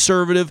you're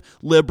conservative,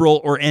 liberal,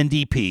 or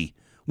NDP.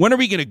 When are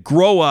we going to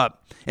grow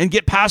up and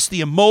get past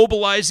the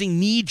immobilizing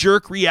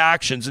knee-jerk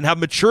reactions and have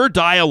mature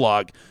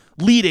dialogue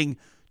leading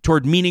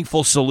toward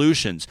meaningful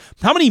solutions?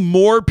 How many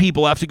more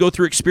people have to go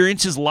through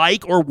experiences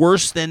like or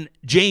worse than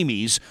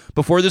Jamie's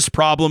before this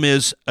problem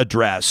is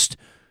addressed?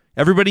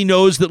 Everybody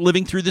knows that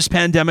living through this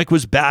pandemic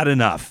was bad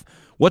enough.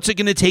 What's it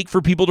going to take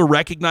for people to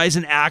recognize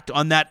and act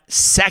on that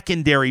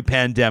secondary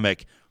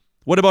pandemic?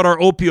 What about our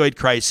opioid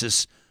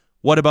crisis?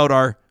 What about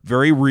our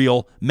very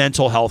real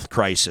mental health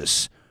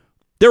crisis?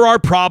 There are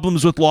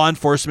problems with law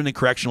enforcement and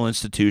correctional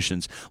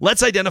institutions.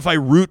 Let's identify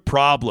root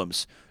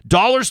problems.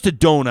 Dollars to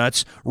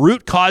donuts,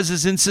 root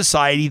causes in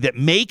society that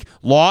make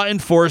law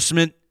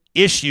enforcement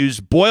issues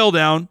boil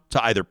down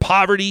to either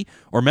poverty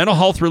or mental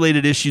health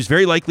related issues,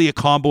 very likely a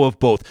combo of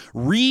both.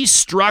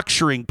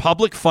 Restructuring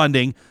public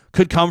funding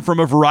could come from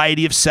a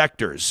variety of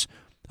sectors.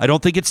 I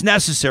don't think it's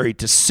necessary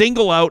to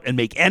single out and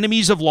make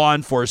enemies of law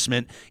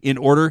enforcement in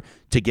order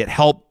to get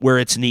help where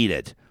it's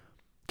needed.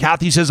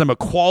 Kathy says, I'm a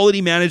quality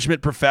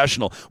management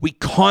professional. We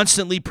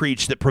constantly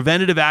preach that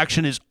preventative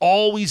action is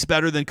always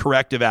better than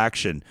corrective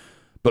action.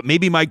 But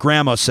maybe my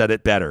grandma said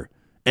it better.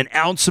 An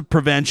ounce of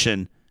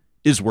prevention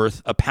is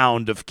worth a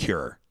pound of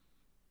cure.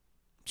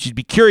 She'd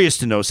be curious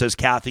to know, says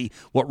Kathy,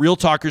 what Real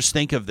Talkers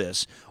think of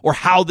this or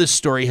how this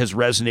story has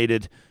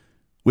resonated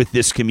with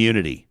this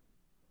community.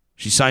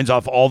 She signs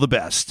off all the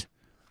best.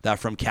 That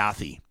from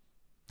Kathy.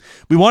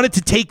 We wanted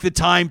to take the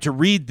time to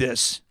read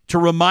this to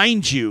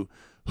remind you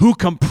who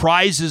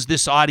comprises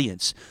this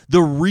audience,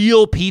 the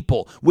real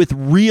people with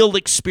real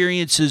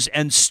experiences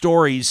and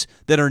stories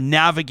that are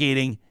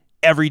navigating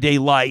everyday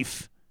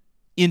life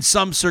in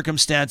some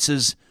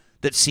circumstances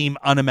that seem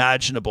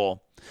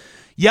unimaginable.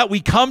 Yet we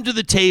come to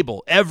the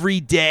table every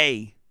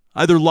day,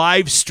 either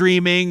live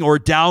streaming or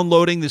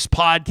downloading this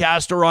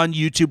podcast or on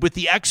YouTube, with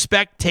the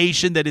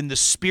expectation that in the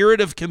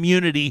spirit of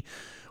community,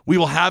 we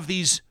will have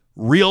these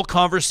real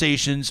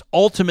conversations,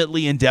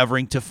 ultimately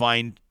endeavoring to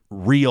find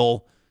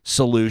real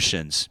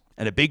solutions.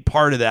 And a big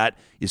part of that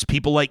is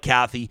people like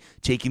Kathy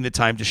taking the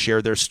time to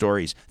share their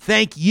stories.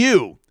 Thank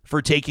you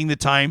for taking the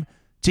time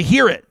to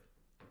hear it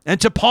and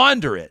to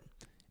ponder it.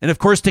 And of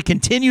course, to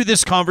continue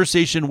this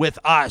conversation with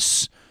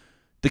us.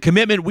 The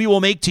commitment we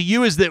will make to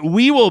you is that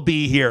we will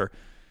be here,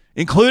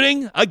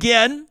 including,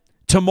 again,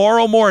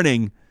 tomorrow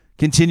morning,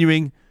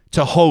 continuing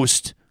to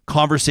host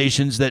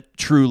conversations that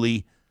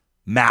truly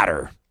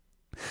matter.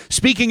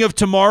 Speaking of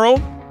tomorrow,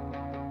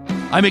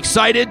 I'm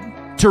excited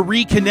to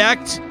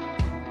reconnect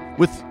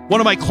with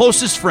one of my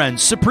closest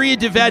friends, Supriya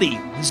Dwivedi.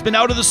 Has been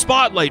out of the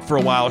spotlight for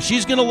a while.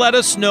 She's going to let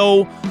us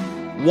know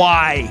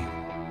why.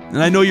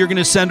 And I know you're going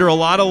to send her a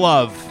lot of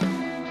love.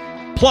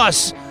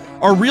 Plus,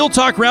 our Real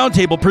Talk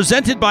Roundtable,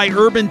 presented by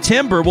Urban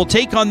Timber, will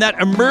take on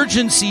that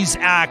Emergencies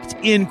Act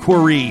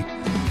inquiry.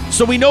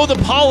 So we know the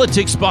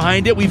politics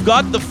behind it. We've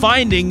got the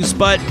findings,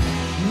 but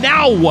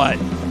now what?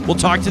 We'll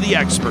talk to the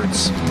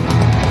experts.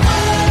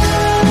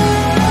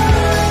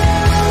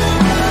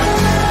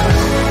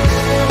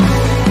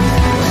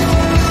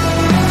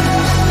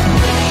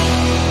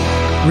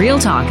 Real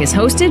Talk is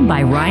hosted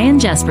by Ryan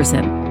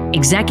Jesperson.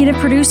 Executive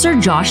producer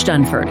Josh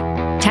Dunford.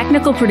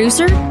 Technical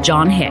producer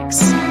John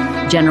Hicks.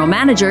 General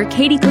Manager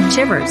Katie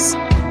Cook-Chivers.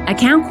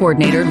 Account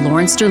Coordinator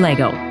Lawrence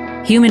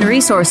Derlego. Human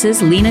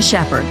Resources Lena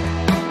Shepard.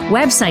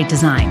 Website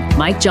design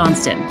Mike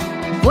Johnston.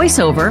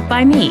 Voiceover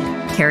by me,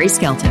 Carrie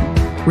Skelton.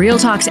 Real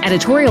Talk's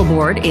editorial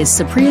board is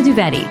Supriya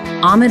Dwivedi,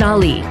 Ahmed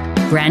Ali,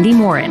 Brandy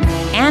Morin,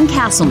 Ann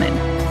Castleman,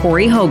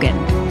 Corey Hogan,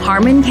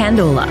 Harman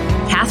Candola,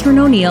 Catherine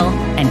O'Neill,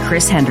 and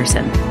Chris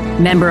Henderson.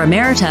 Member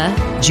Emerita,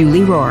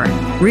 Julie Rohr.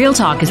 Real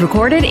Talk is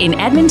recorded in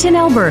Edmonton,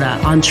 Alberta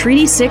on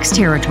Treaty 6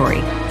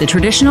 territory, the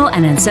traditional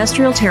and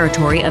ancestral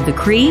territory of the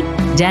Cree,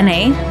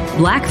 Dene,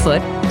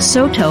 Blackfoot,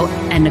 Saulteaux,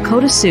 and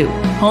Nakota Sioux,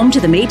 home to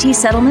the Métis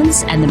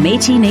settlements and the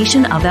Métis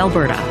Nation of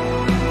Alberta.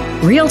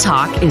 Real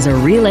Talk is a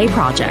relay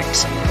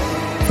project.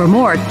 For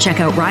more, check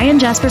out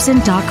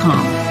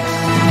ryanjesperson.com.